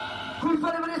Hoe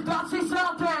vinden we dit danssysteem?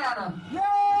 Yeah!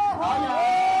 Oh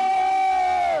yeah!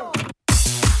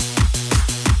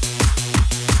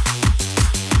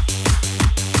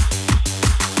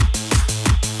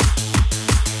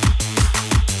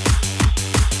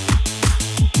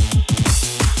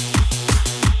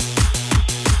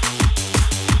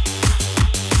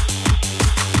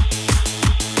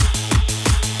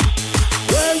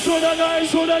 To the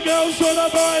guys, to the girls, to the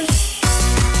boys.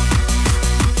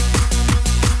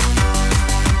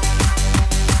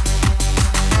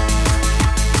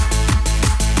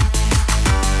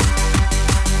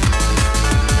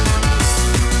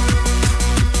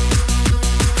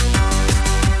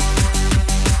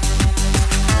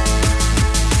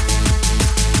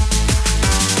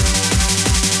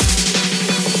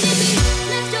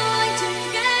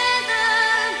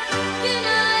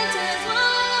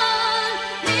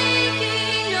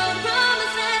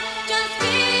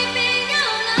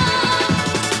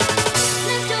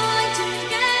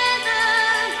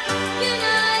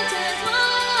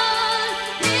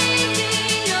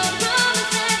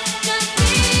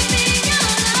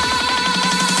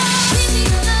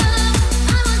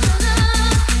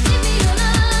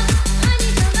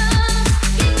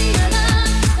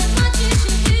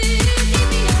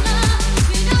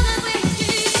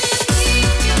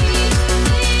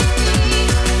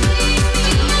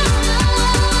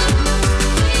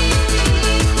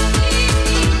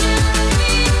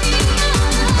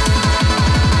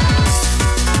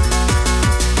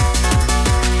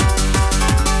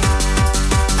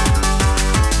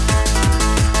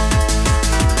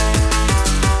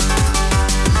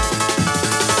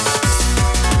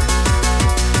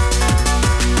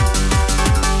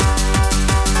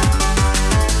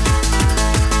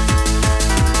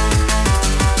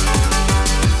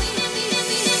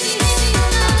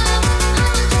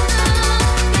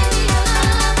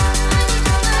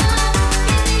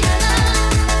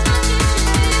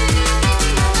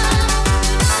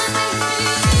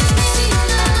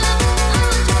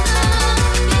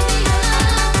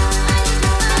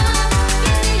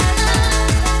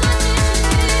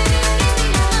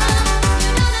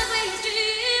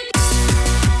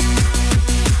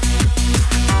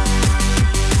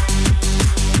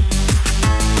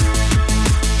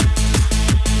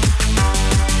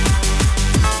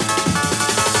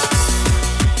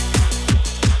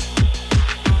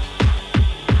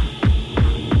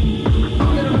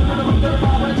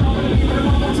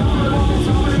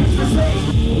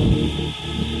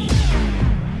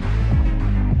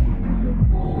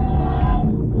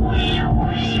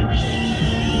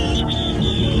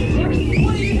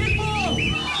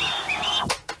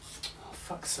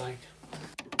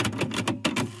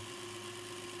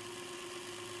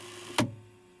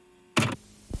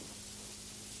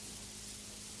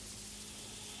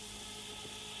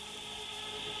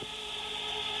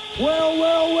 Well.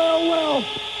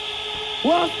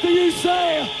 What do you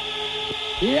say?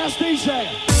 Yes, DJ.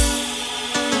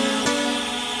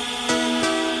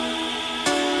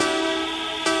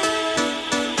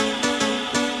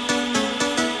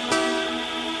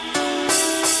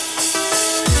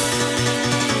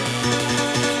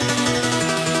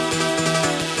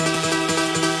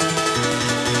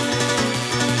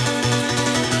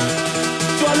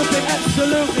 Try to be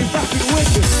absolutely fucking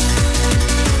wicked.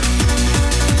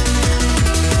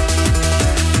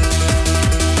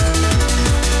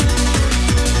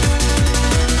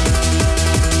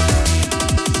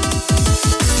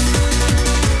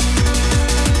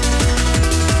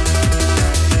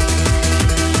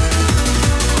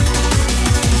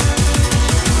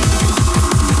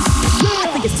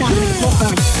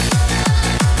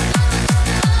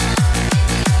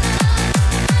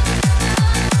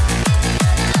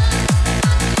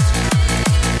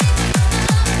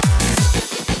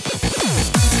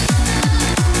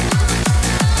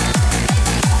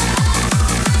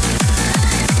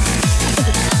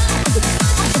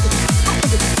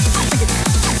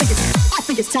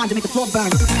 Time to make the floor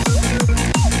burn.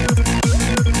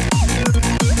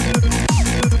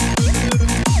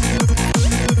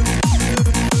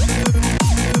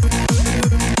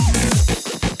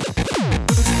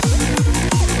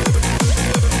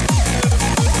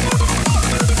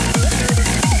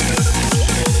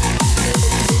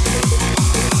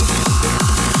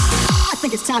 I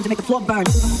think it's time to make the floor burn.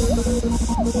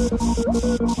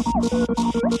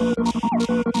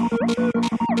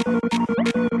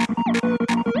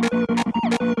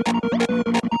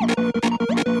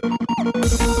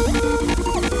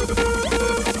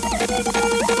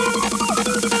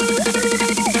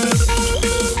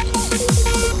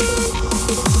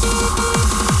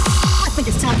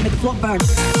 Floor burn.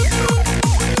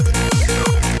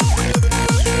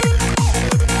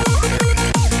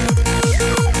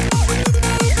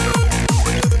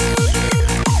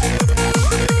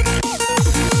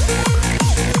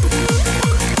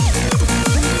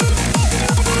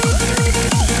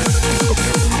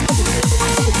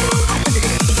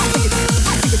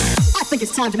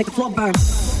 it's time to make the floor burn.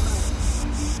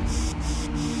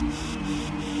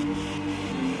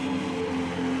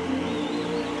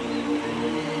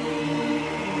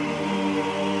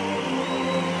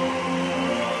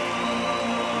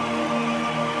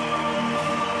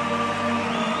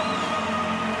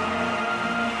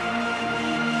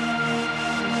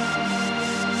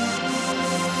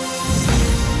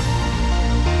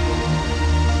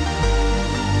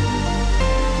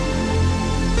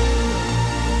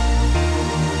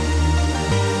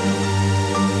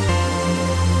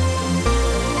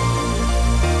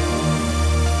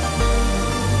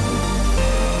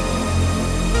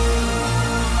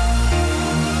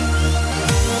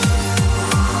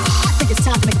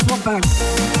 Burn.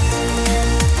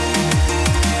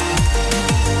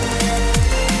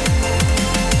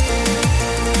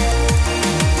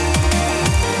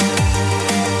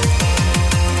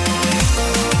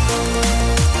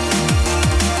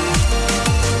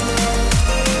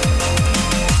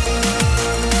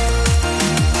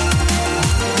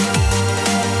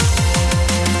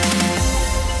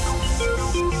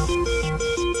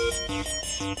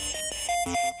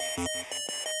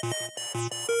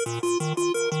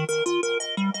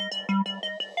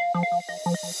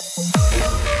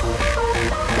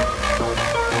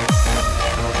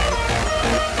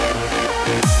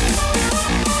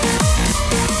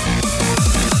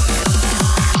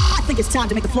 It's time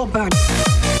to make the floor burn.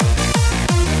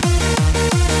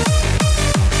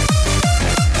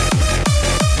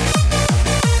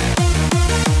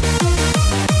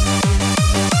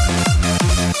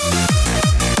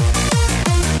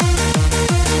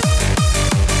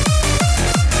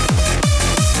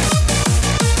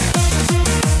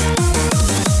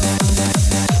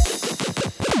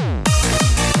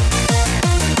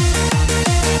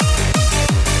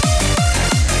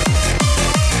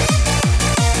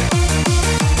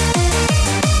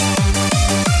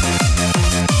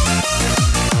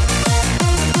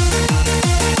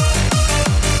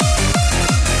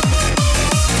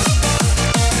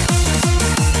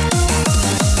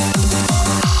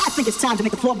 Time to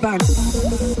make the floor burn.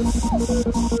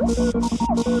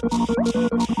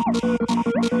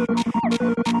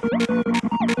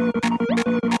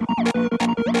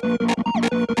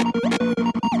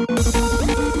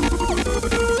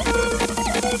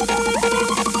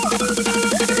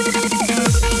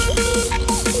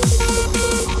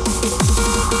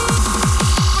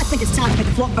 I think it's time to make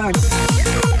the floor burn.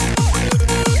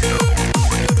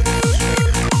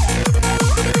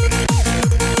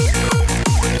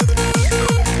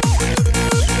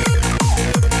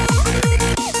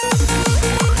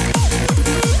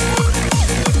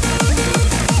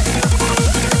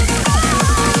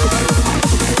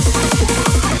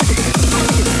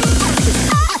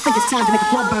 Time to make the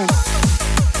floor burn.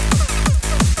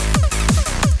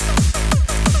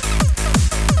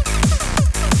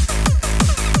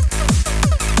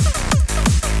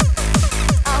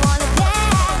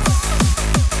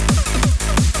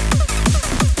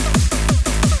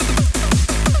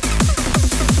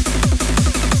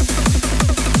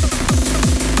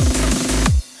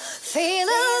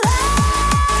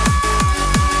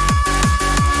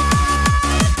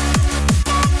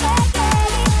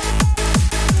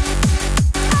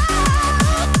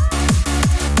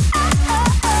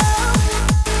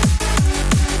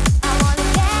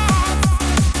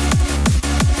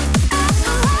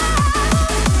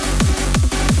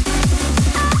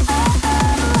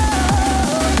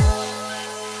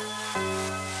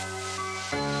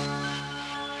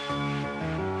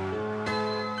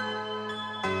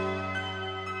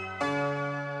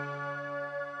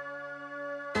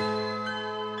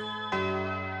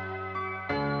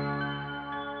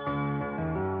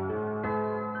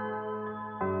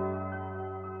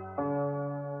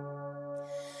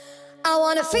 I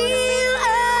wanna feel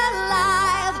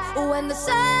alive when the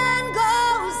sun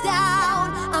goes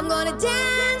down. I'm gonna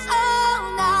dance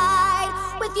all night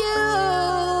with you.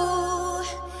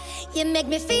 You make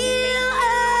me feel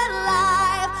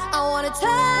alive. I wanna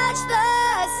touch the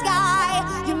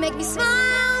sky. You make me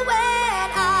smile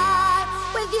when I'm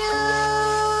with you.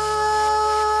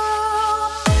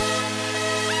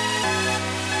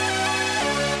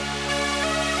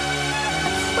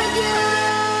 With you.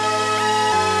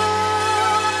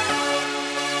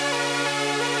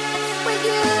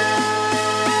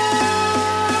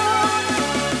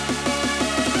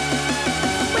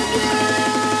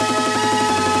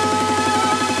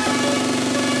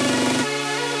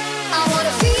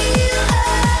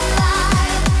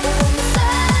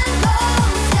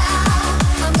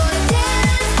 Dance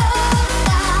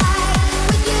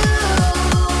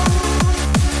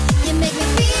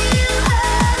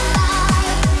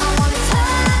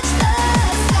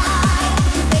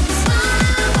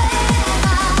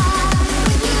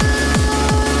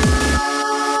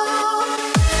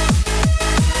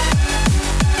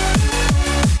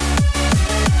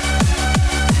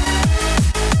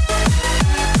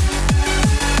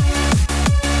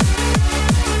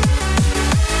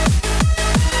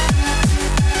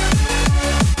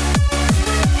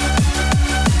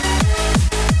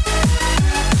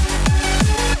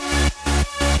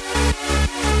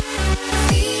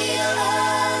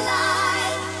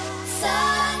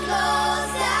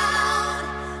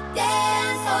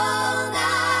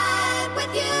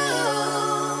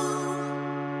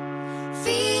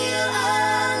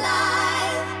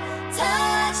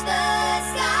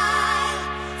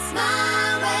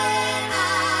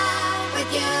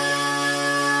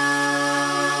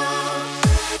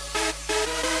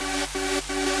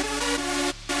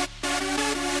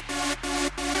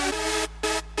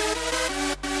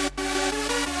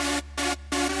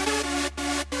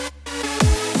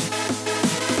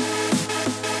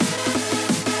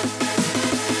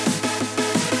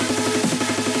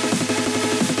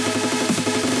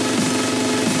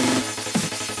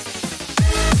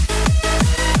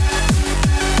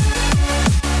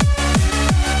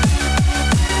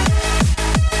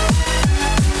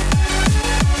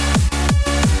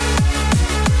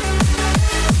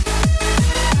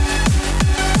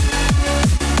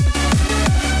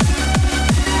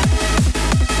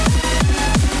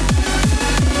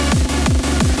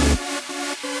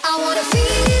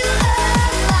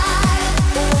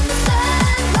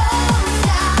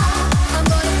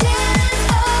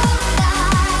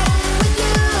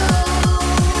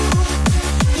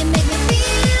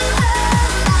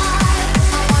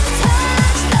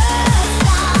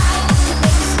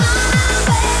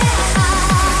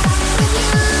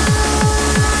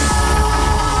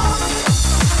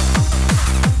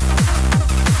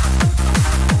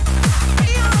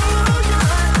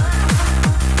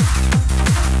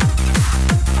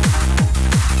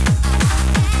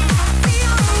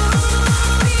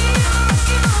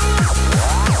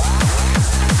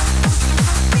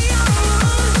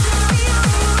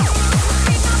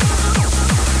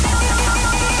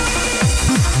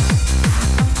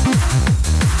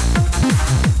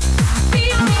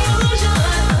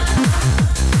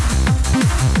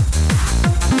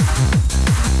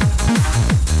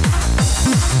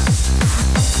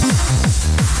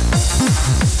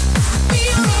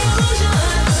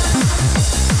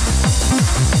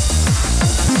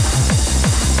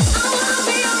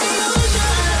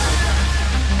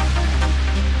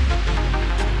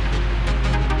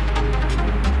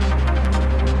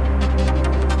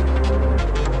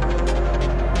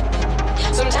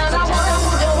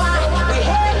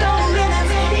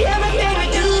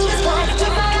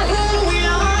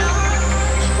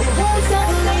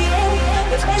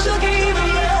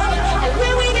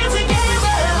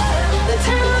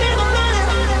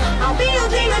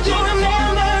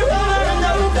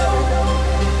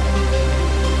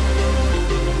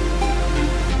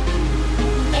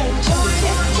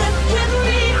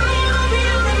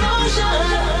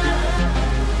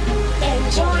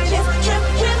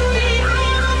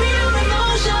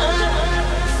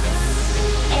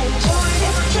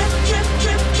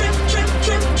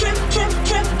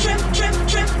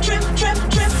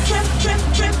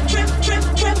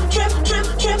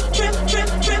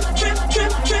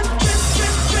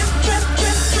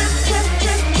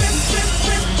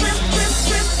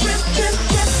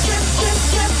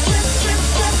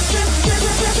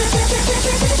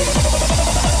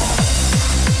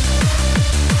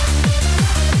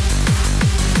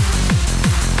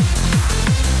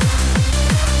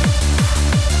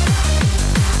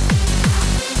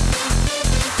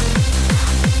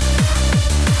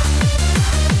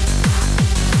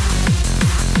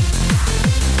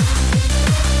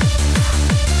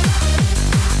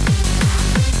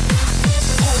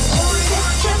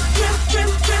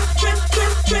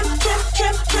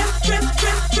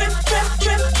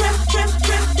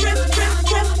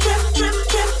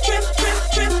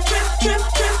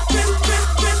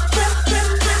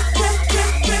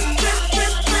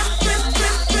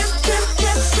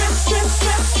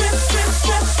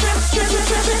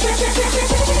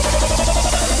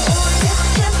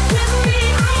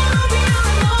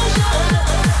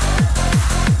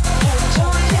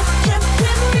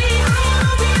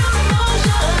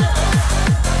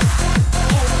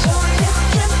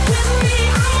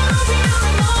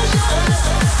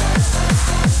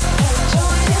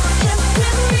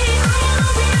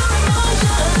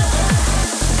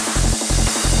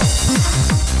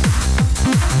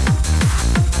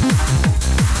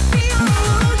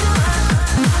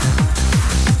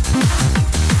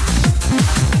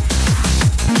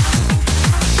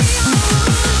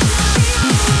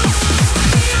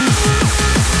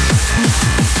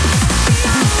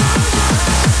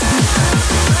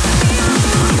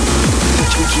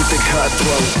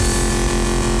cutthroat.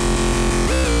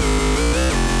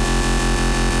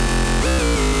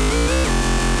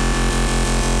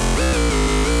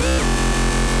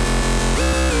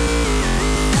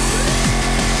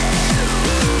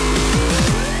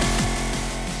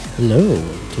 Hello,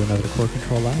 to another Core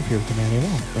Control Live here with the Manny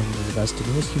Wall, bringing you the best of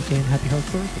newest UK and happy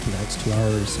hardcore for the next 2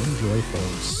 hours. Enjoy,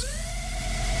 folks.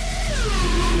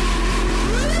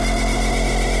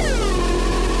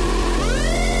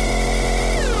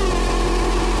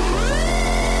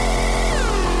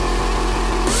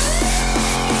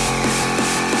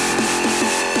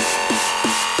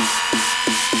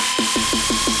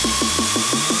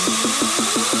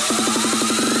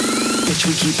 Bitch,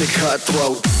 we keep it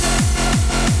cutthroat.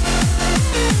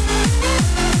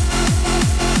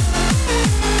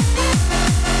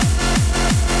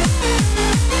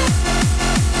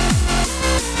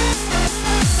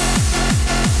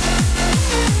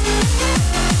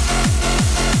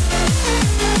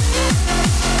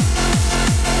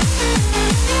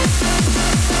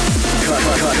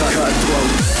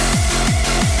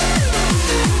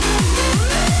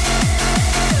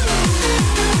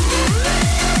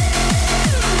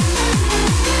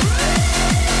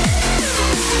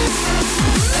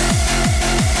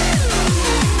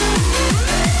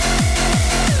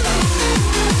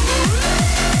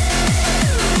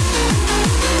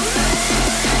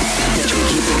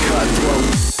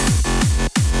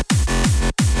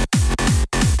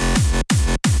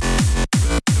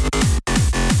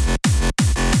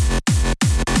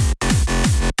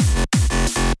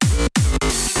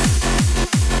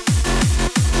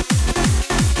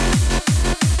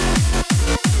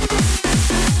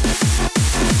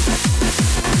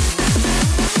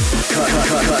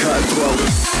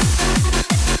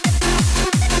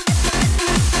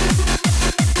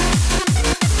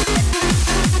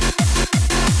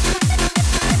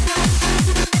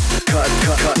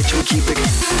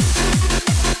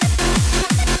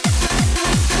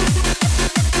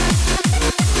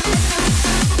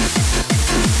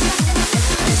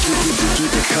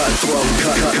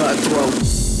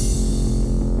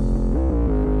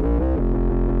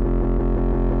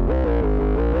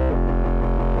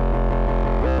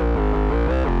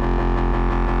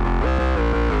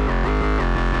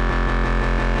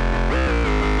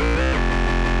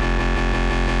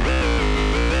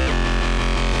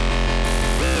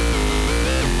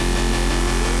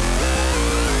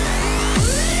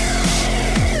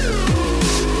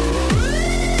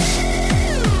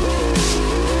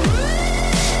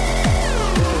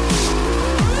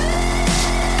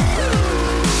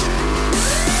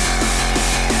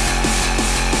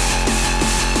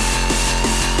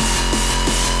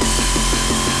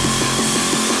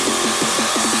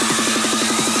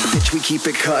 Keep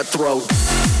it cutthroat. Cutthroat.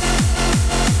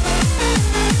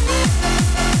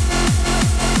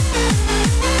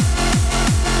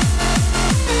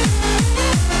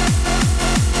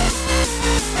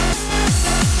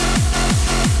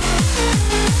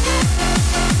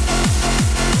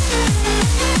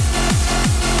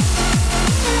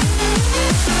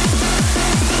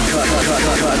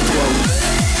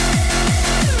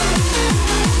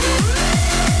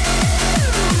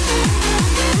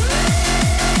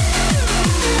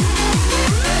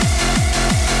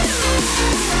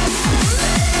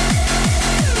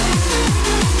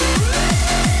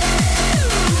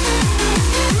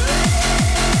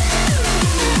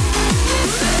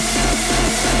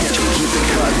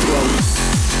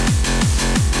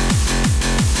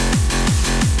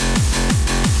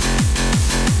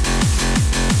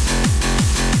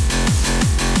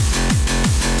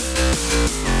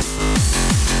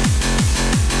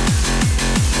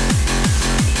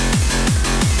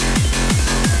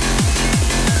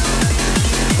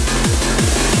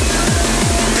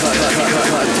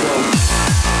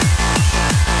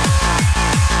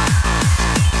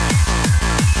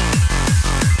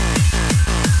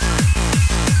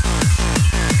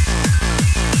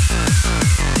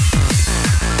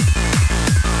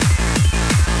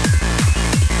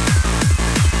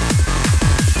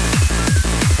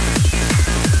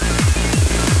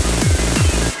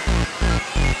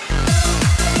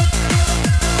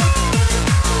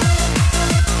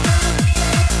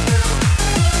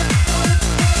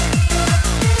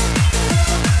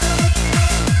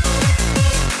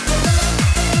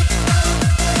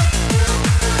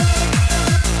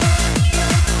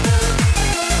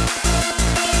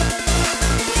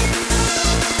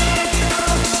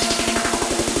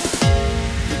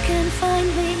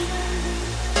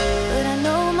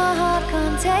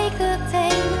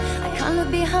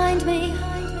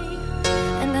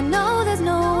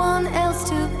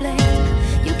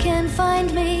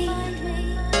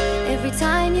 every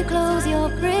time you close your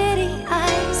pretty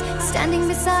eyes, standing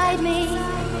beside me,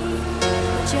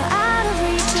 but you're out of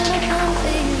reach and I can't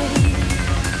believe.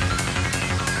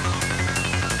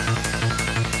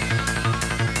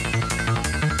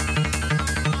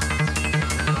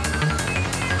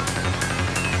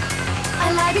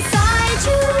 I lie beside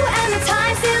you and the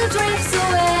time still drifts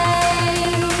away.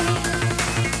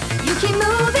 You keep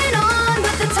moving on,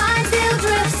 but the time still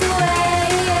drifts away.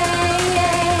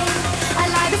 I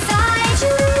lie beside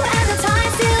you and the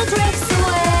time still drifts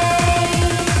away.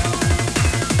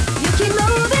 You keep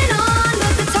moving on,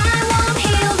 but the time won't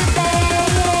heal the pain.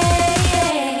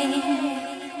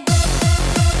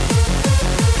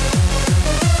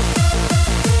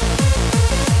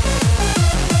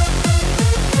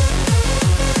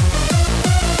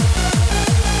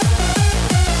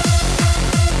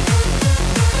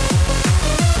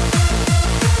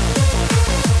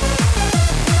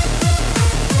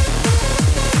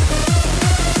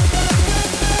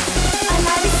 I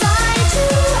lie beside you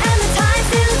and the time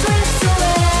still drifts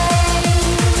away.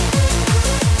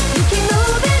 You keep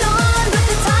moving on, but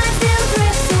the time still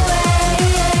drifts away.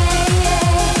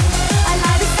 I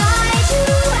lie beside you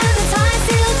and the time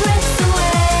still drifts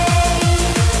away.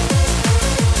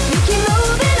 You keep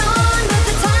moving on, but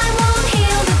the time won't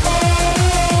heal the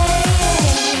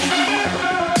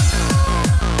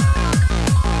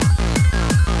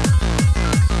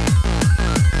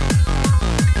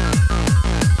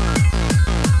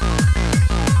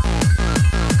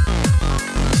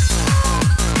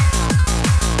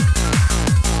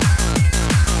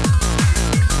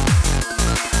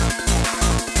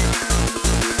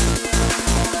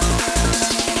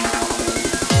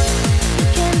You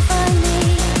can't find me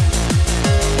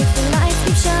if the lights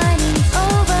keep shining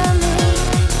over me,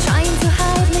 trying to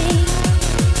hide me.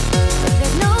 But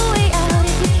there's no way out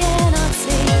if you cannot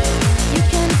see. You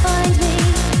can't find me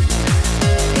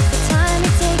if the time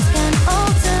it takes can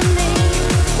alter me.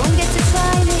 Won't get to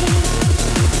try me,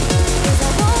 'cause I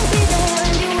won't be there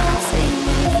and you won't see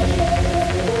me.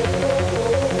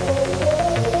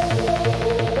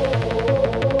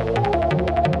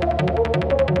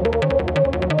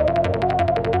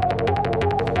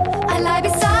 I lie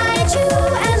beside you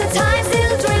and the time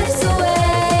still drifts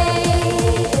away.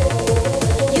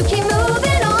 You keep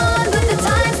moving on, but the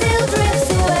time still drifts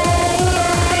away.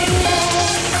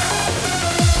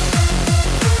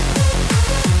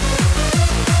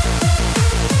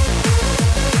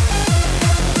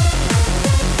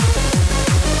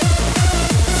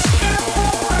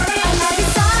 I lie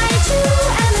beside you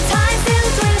and the time still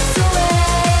drifts away.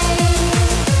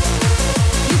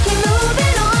 You keep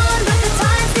moving on, but the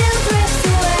time still drifts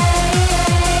away.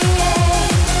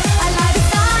 I lie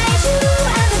beside you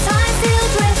and the time still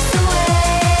drifts away.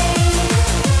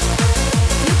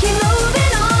 You keep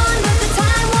moving on, but the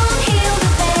time won't heal the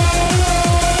pain.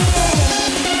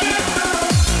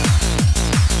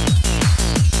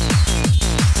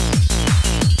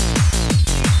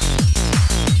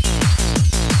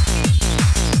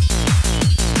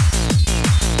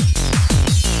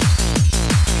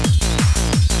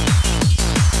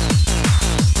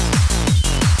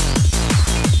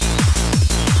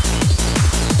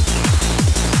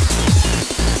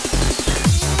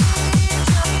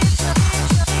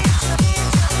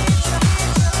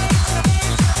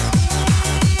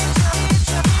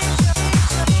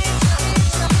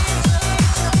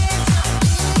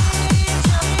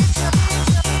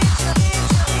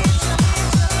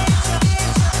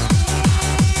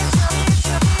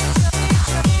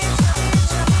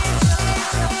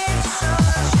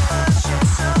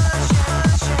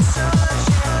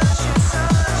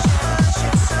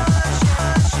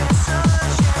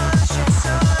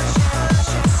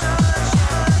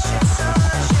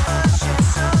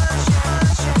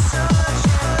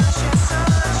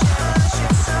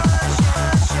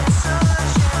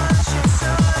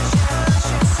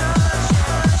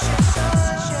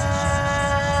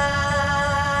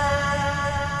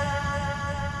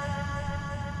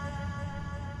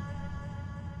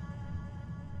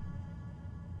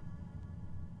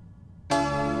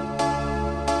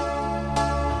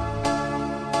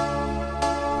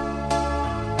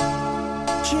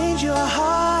 Change your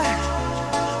heart.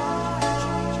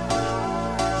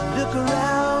 Look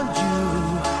around you.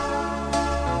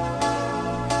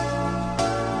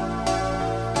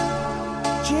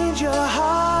 Change your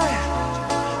heart.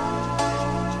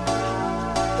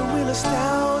 It will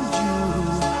astound you.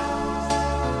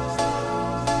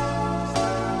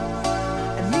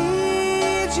 I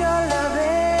need your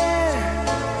loving.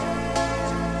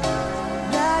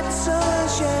 That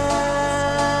sunshine.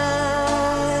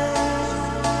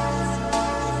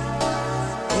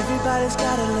 Everybody Everybody's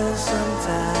gotta learn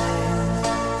sometime.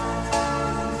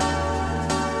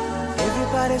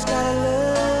 Everybody's gotta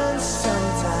learn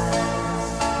sometime.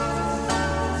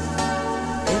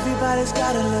 Everybody's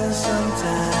gotta learn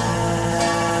sometime.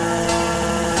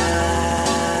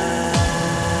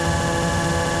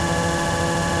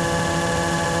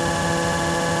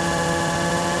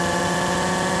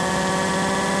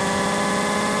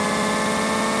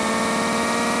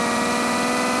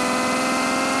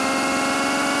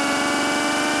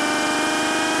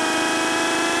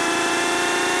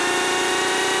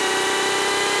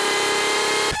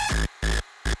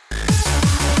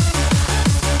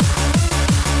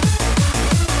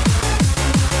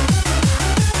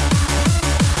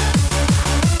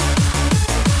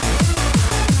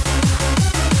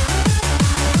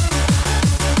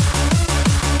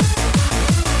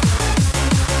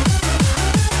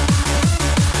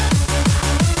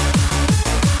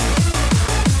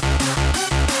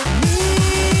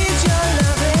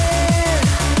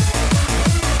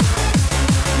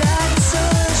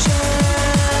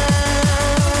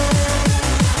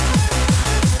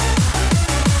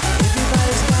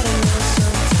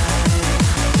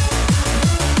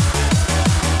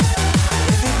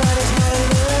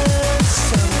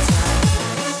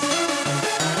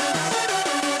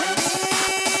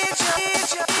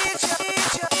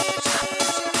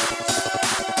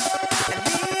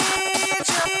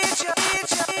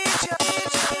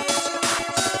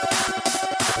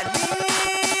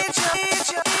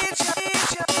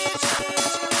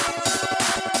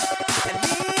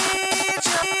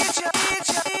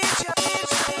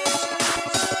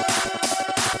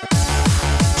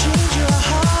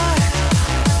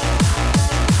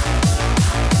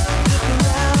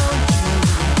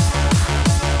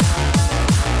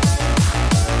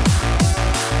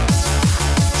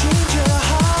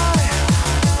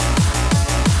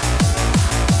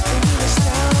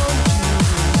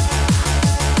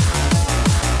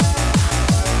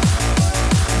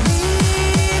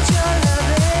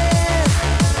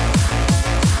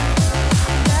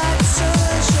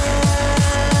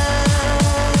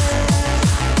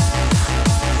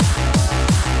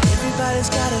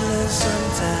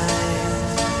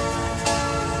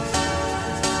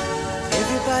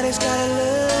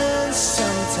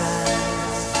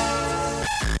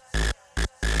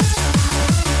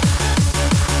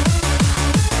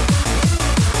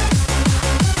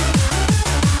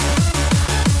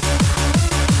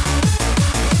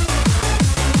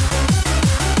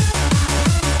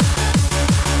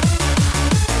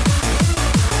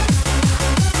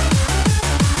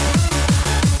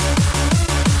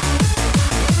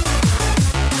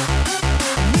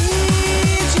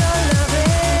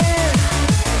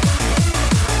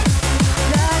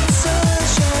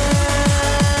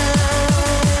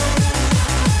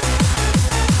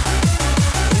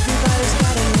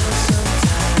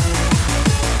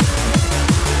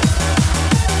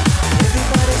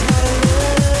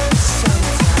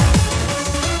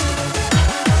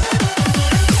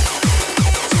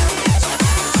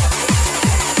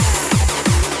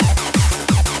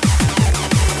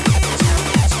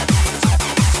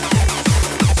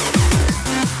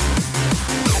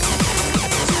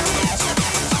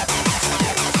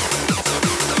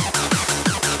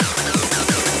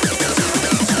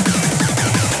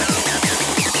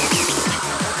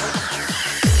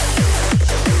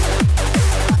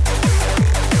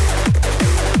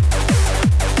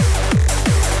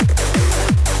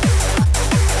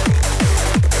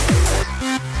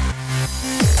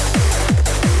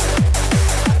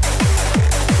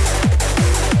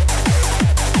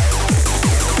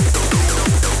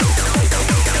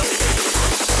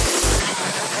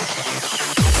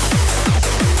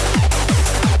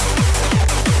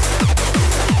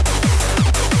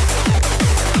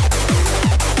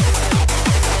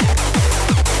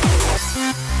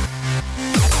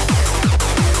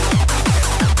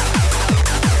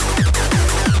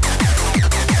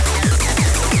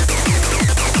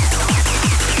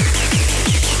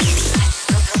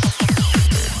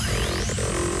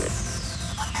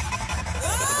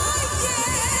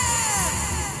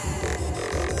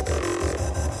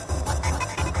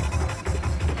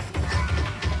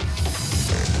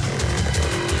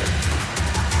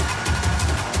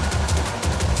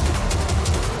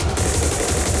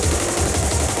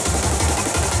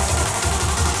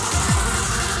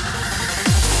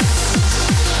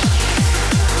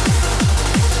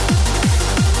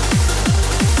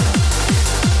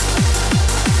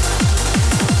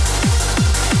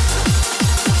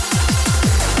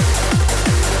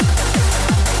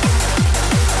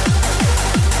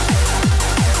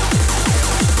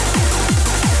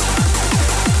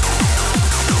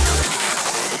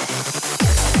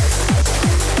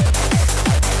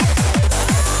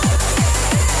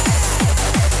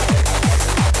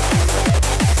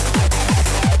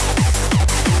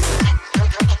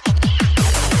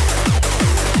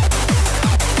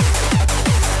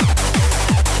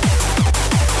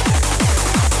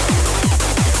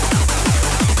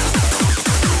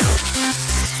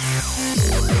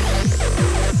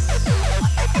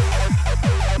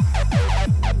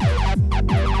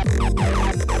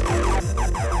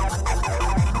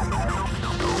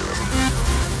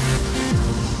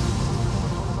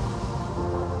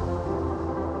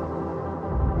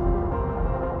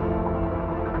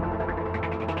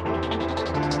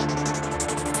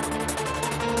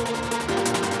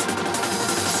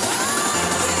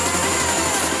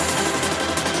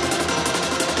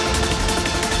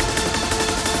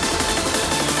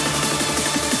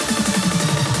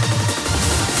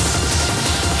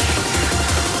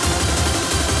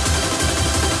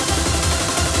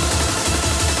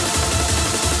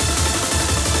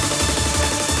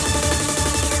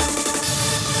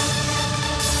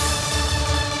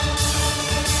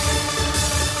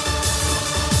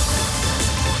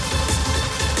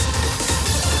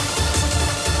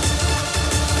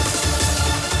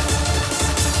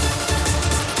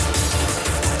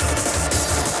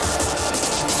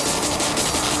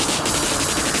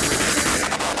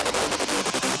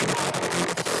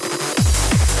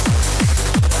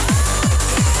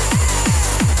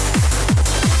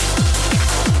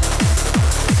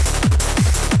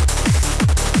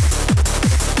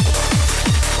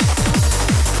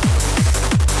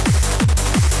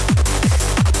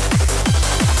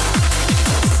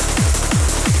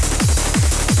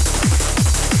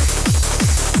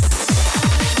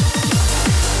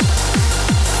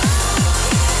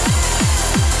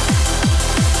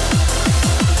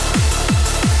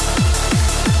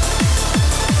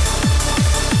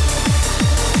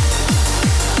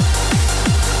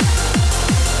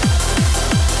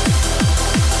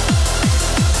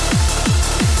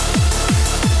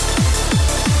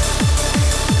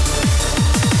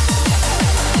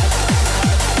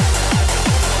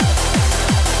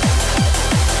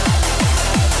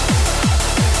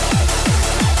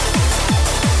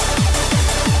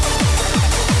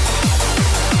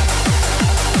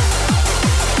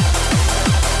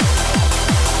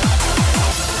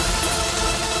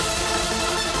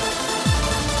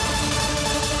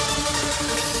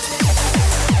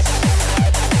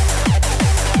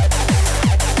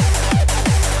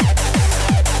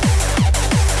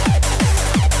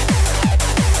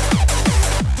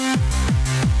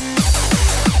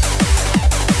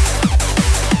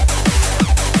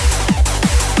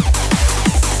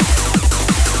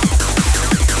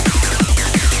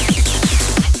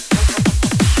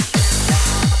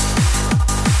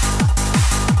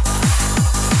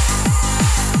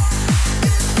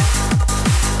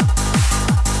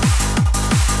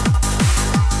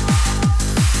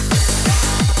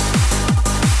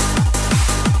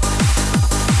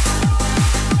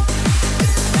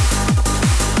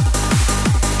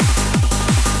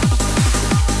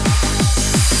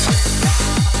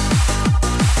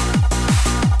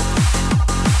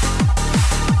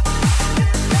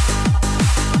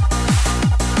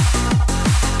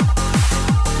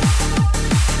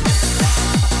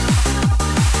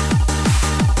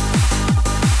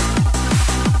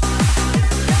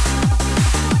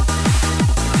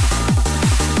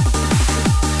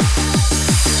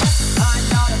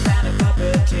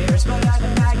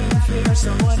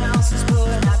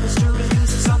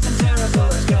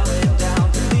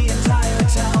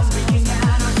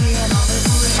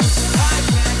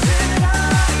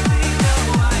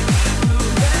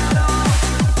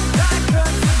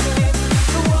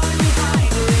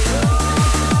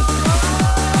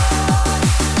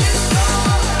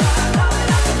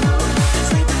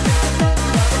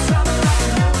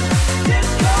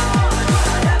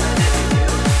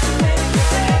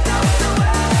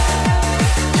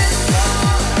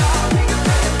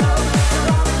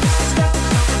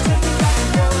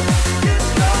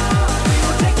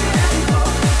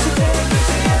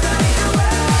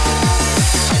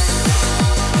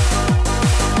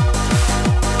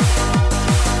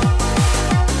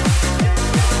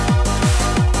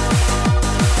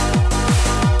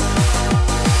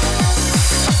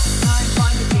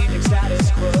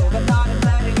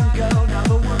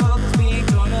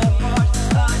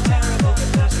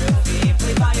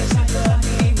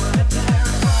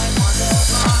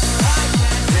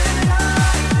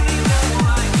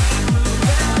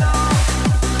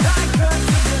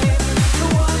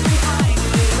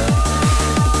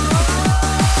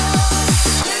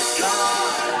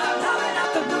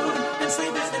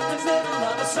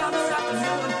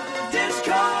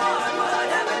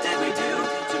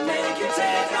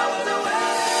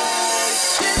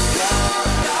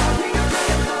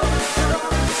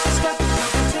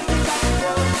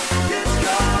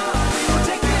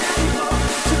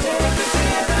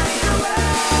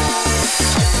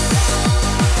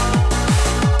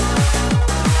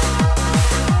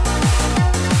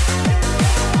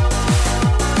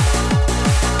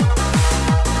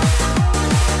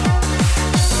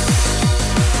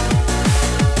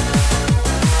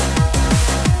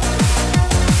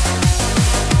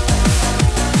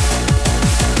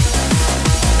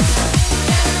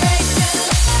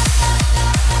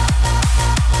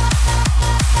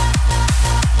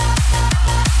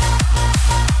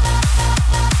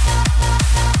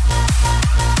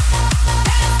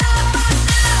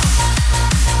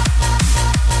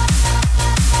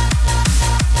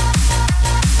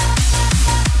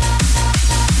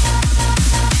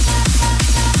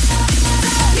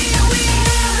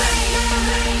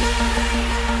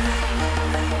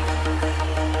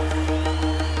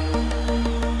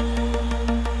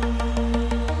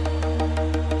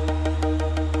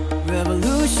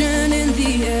 vibration in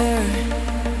the air,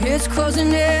 it's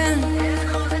closing in.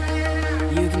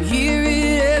 You can hear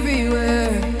it everywhere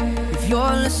if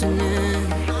you're listening.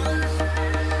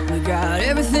 We got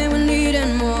everything we need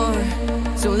and more,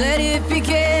 so let it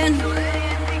begin.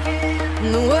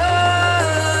 And the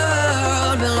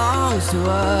world belongs to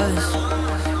us.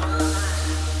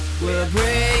 We're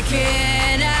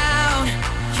breaking out,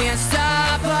 can't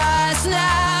stop us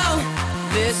now.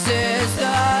 This is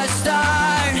the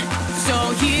start,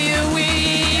 so here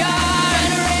we are.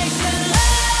 Generation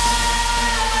love,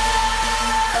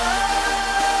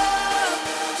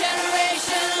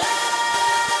 generation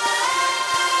love,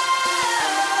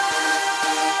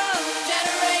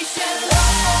 generation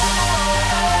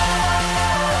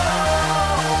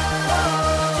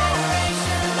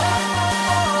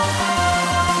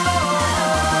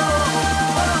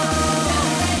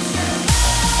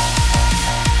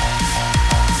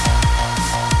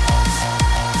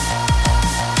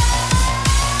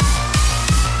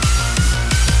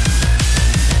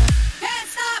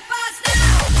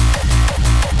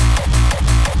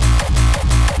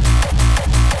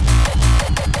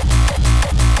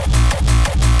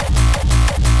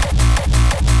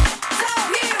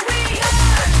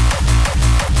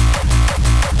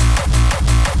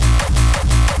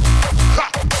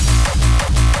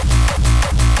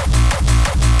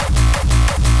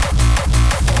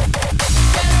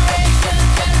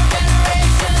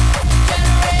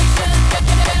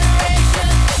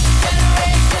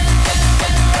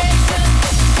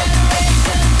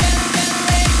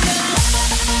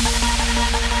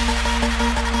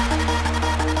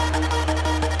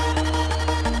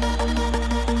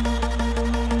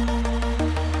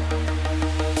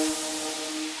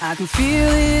I can feel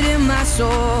it in my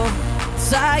soul.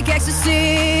 It's like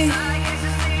ecstasy.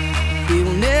 We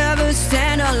will never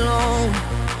stand alone,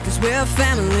 'cause we're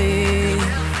family.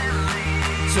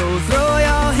 So throw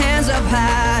your hands up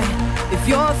high if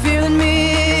you're feeling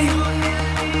me.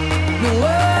 The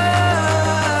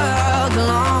world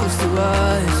belongs to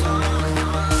us.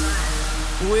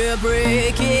 We're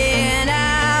breaking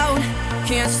out,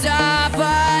 can't stop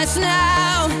us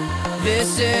now.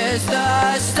 This is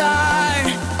the start,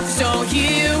 so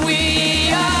here we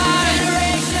are.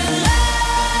 Generation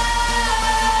love,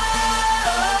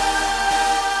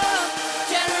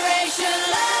 generation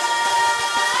love,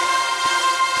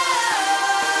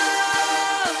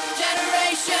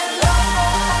 generation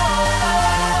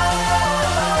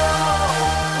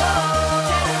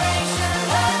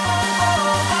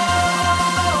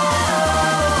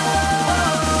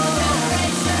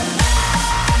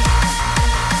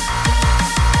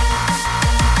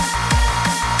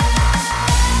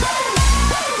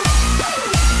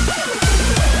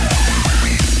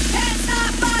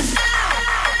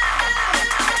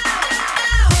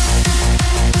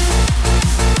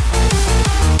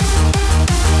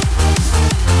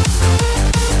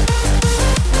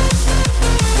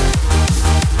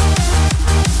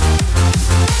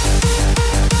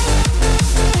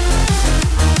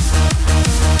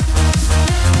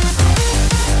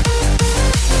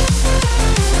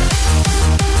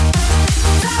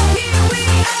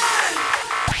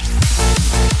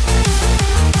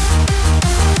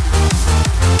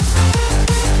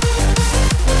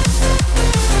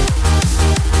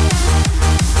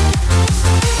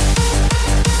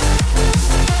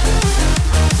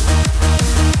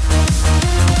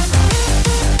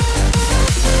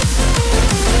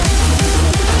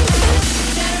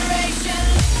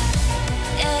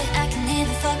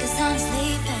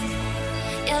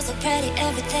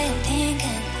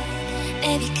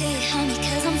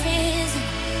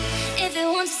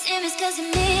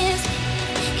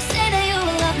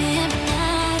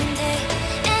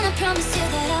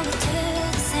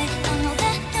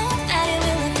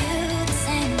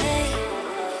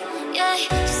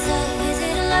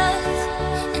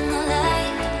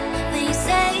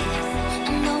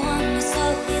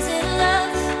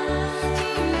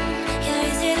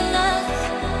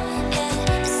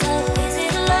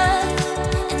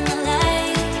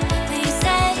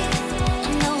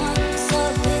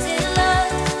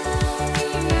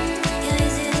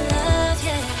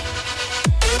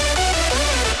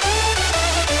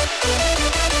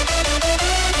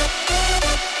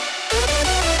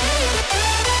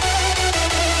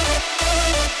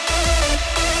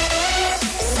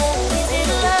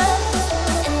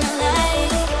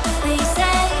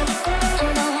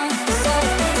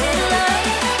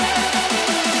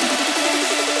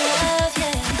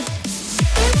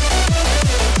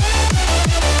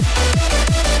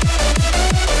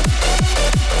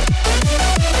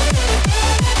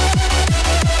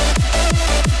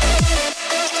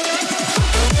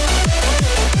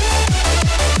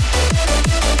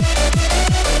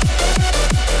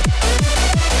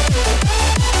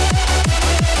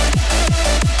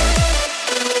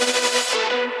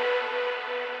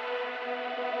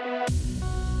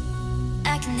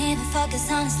can even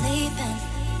focus on sleeping.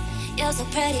 You're so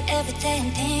pretty, every day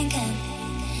I'm thinking,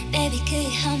 baby, could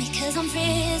you help me, cause I'm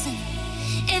freezing.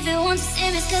 If you want to see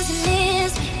me, it's cause you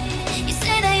miss me. You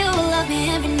say that you will love me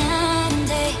every night and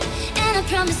day, and I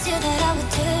promise you that I will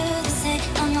do the same.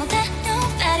 I know that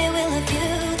nobody will love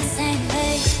you the same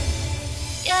way.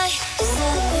 Yeah, so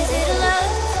easy to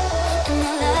love, and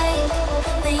I like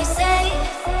when you say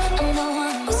I'm the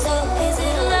one. You're so easy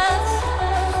to love,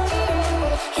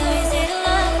 you're easy to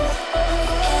love.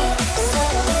 Yeah, so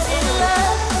easy to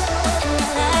love, and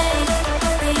I like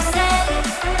when you say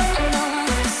I'm the one.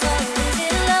 You're so easy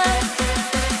to love,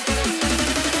 you're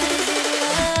easy to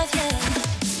love, yeah.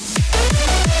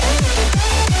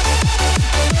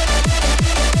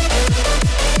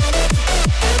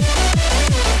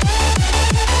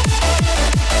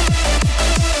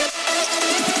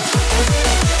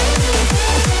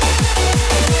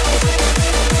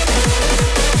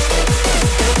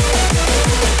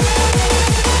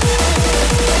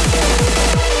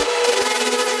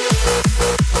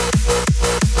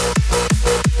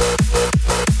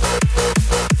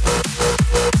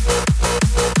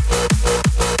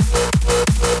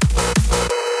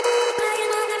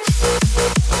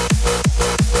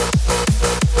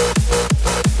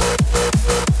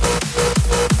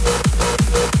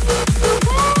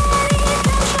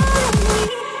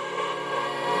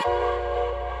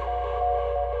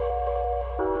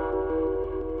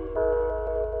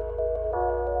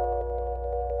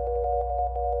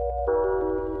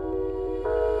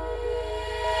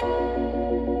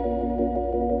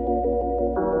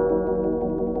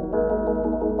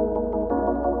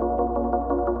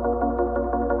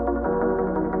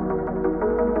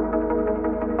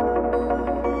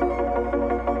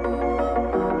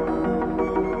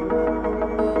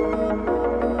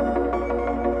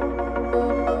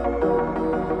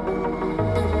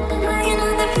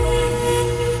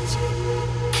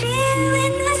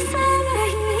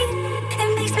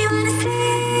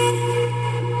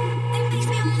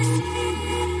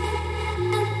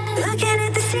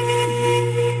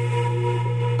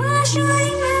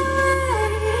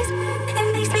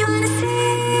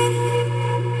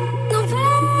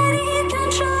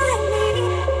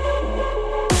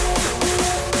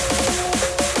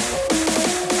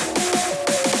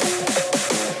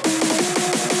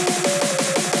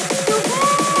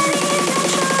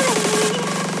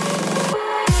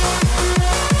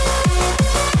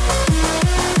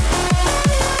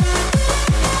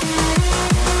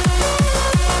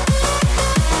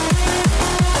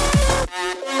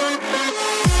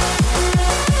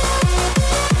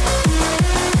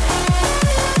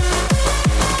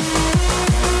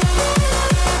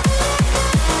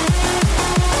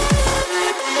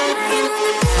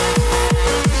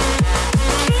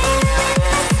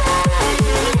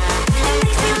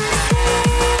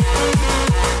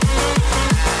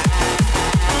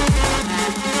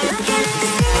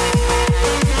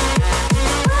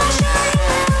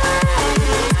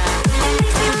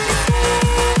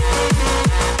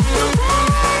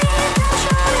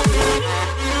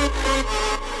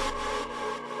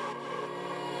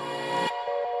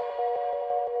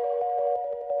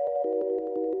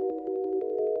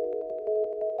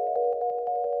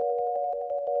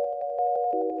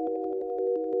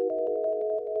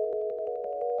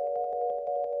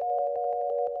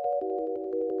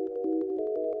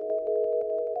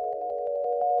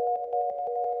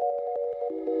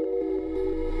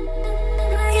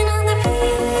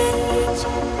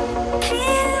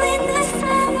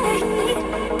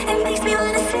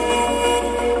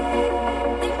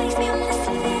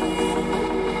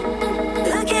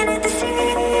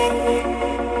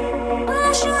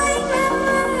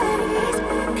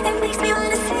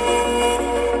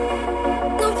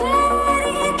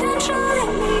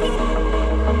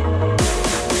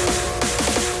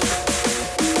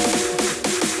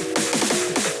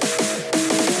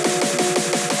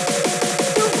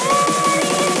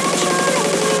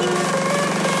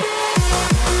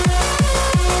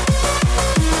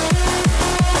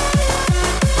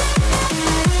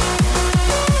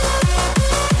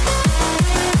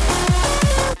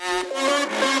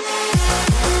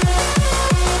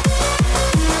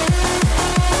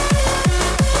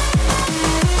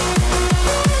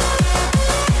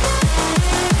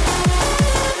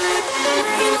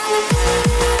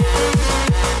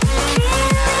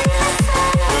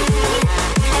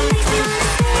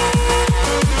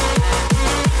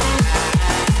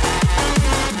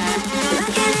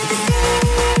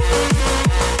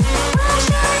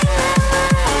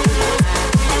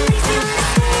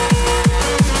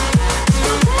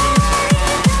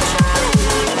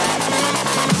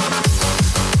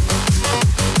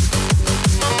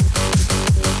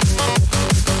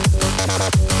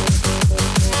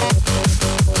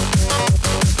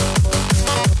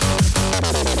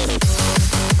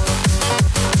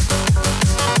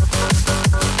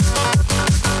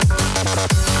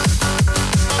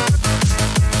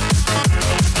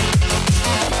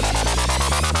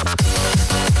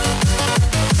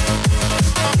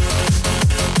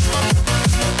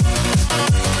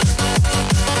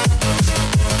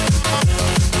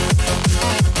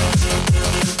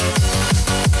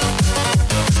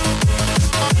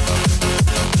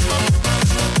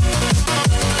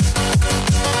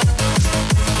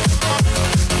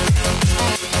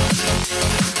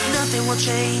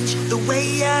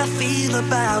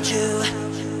 about you.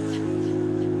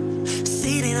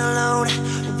 Sitting alone,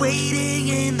 waiting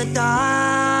in the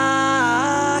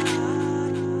dark.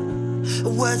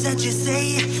 Words that you say,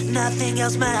 nothing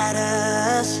else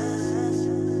matters.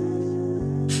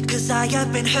 'Cause I have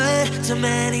been hurt too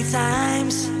many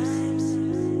times.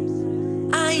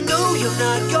 I know you're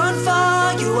not gone far,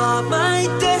 you are my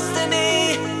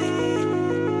destiny.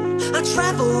 I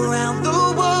travel around the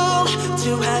world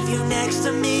to have you next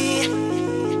to me.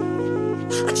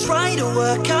 I try to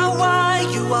work out why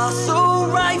you are so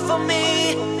right for me.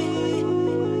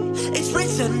 It's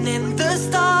written in the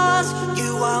stars,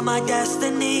 you are my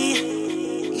destiny.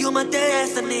 You're my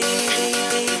destiny.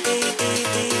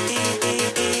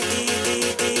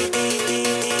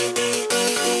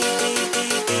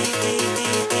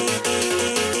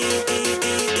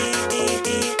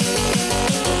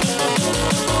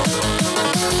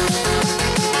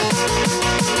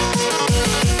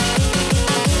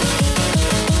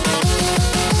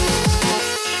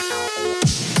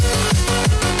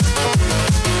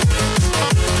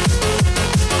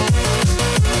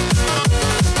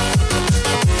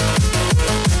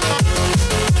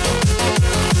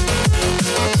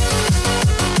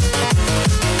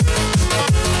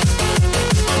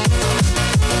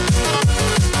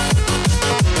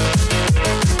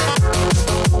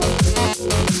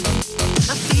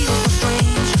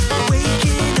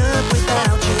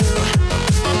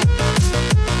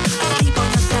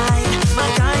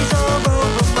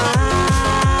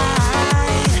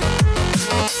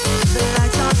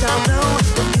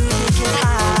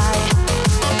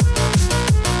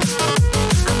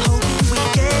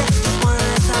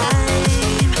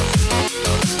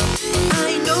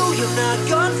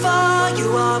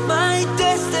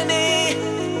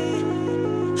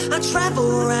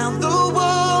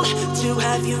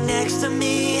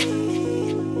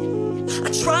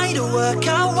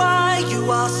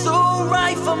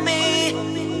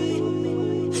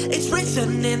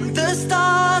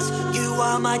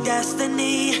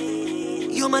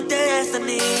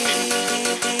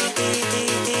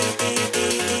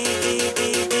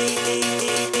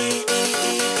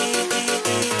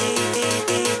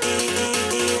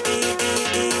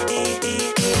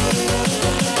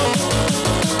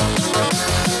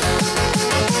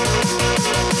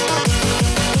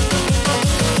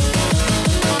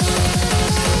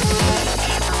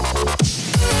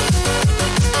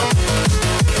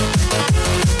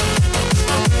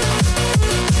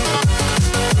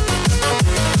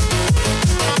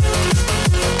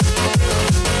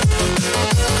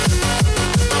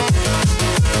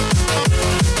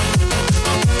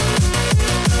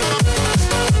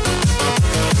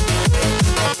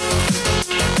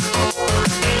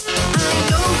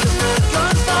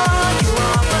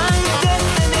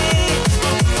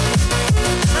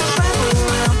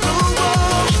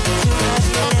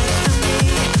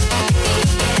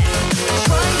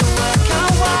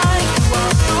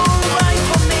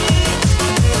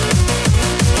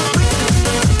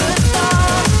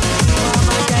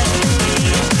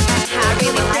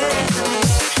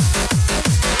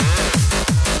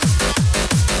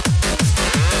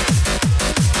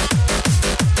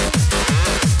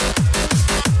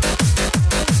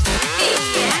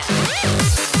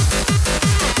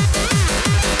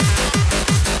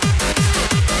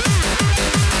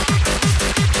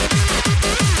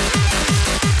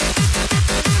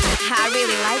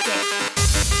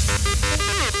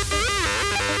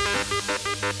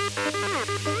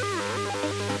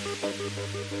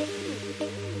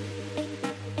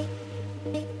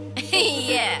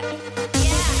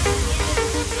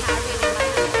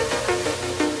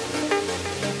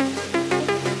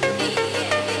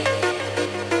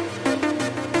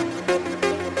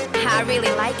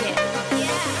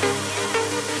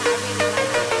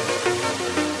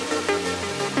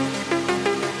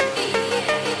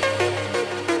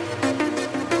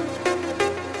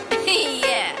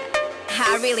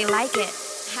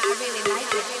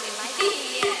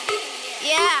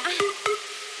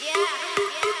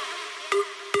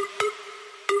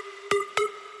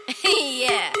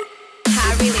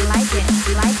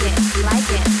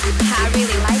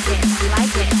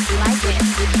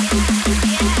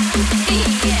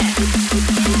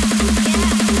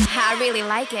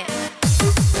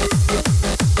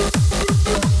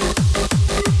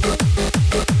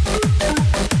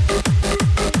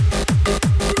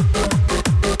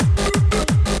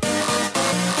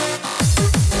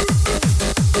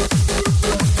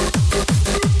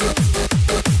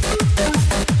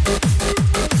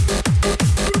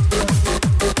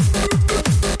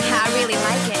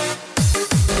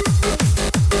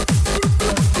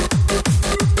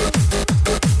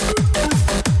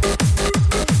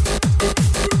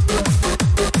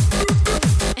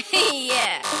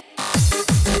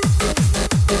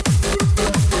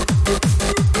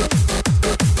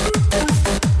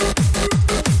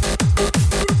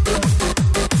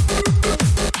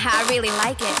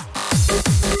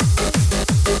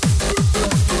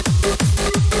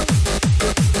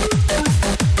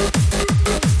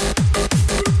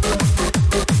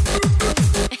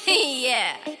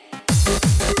 Yeah.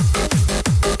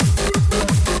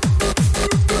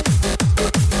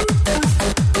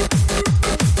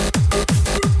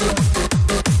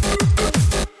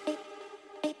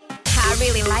 I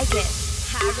really like it.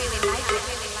 I really like it.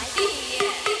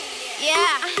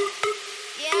 Yeah.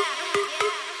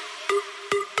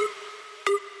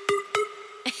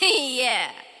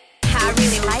 Yeah. I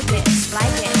really like it.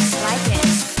 Like it. Like it.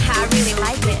 I really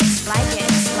like it. Like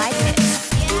it. Like it.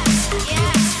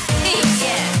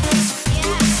 Yeah.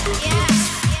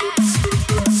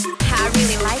 I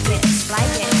really like it.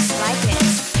 Like it. Like it.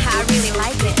 I really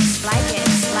like it. Like it.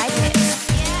 Like it.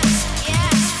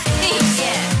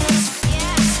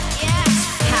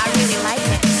 I really like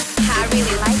it. I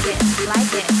really like it.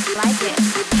 Like it. Like it.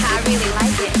 I really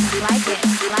like it. Like it.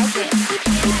 Like it.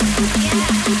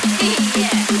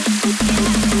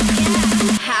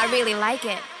 I really like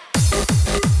it.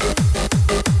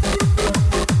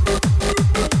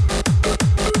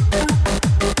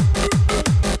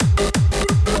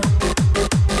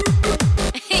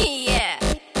 Yeah.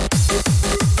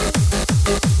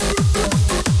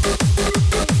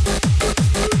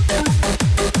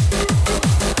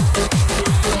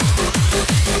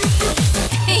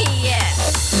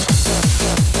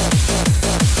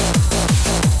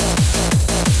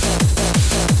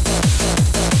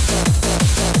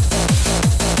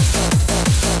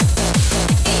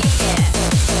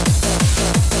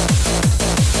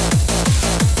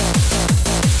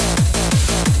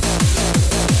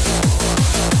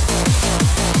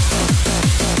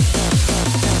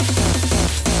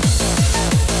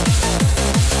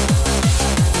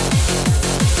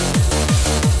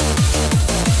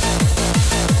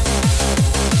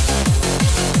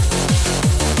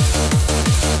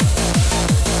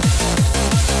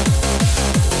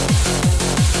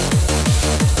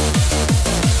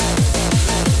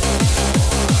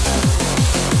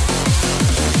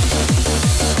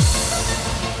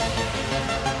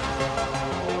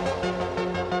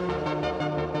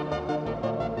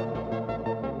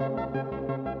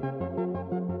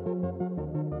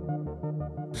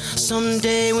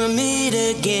 Someday we'll meet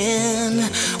again.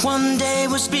 One day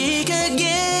we'll speak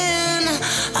again.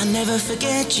 I'll never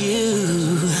forget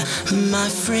you, my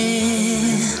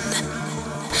friend.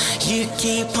 You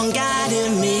keep on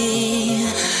guiding me,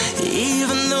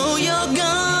 even though you're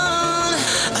gone.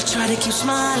 I try to keep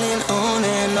smiling on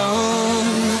and on,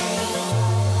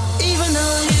 even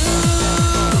though you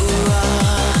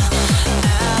are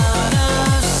out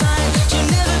of sight. You'll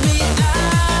never be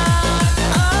out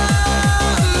of mind.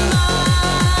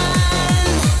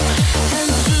 And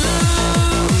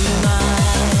through my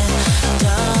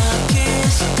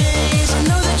darkest days, I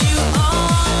know that you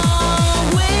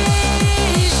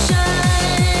always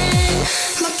shine,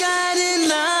 my guiding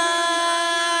light,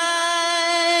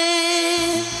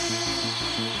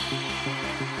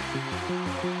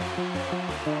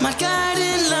 my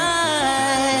guiding light,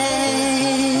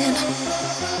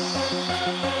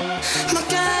 my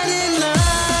guiding light.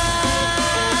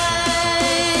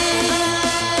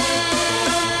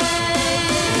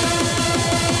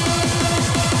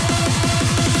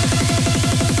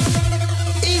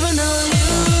 Even though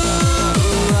you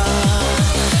are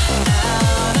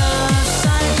out of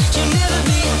sight, you'll never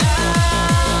be out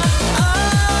of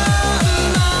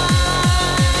mind.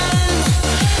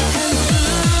 And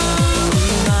through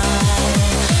my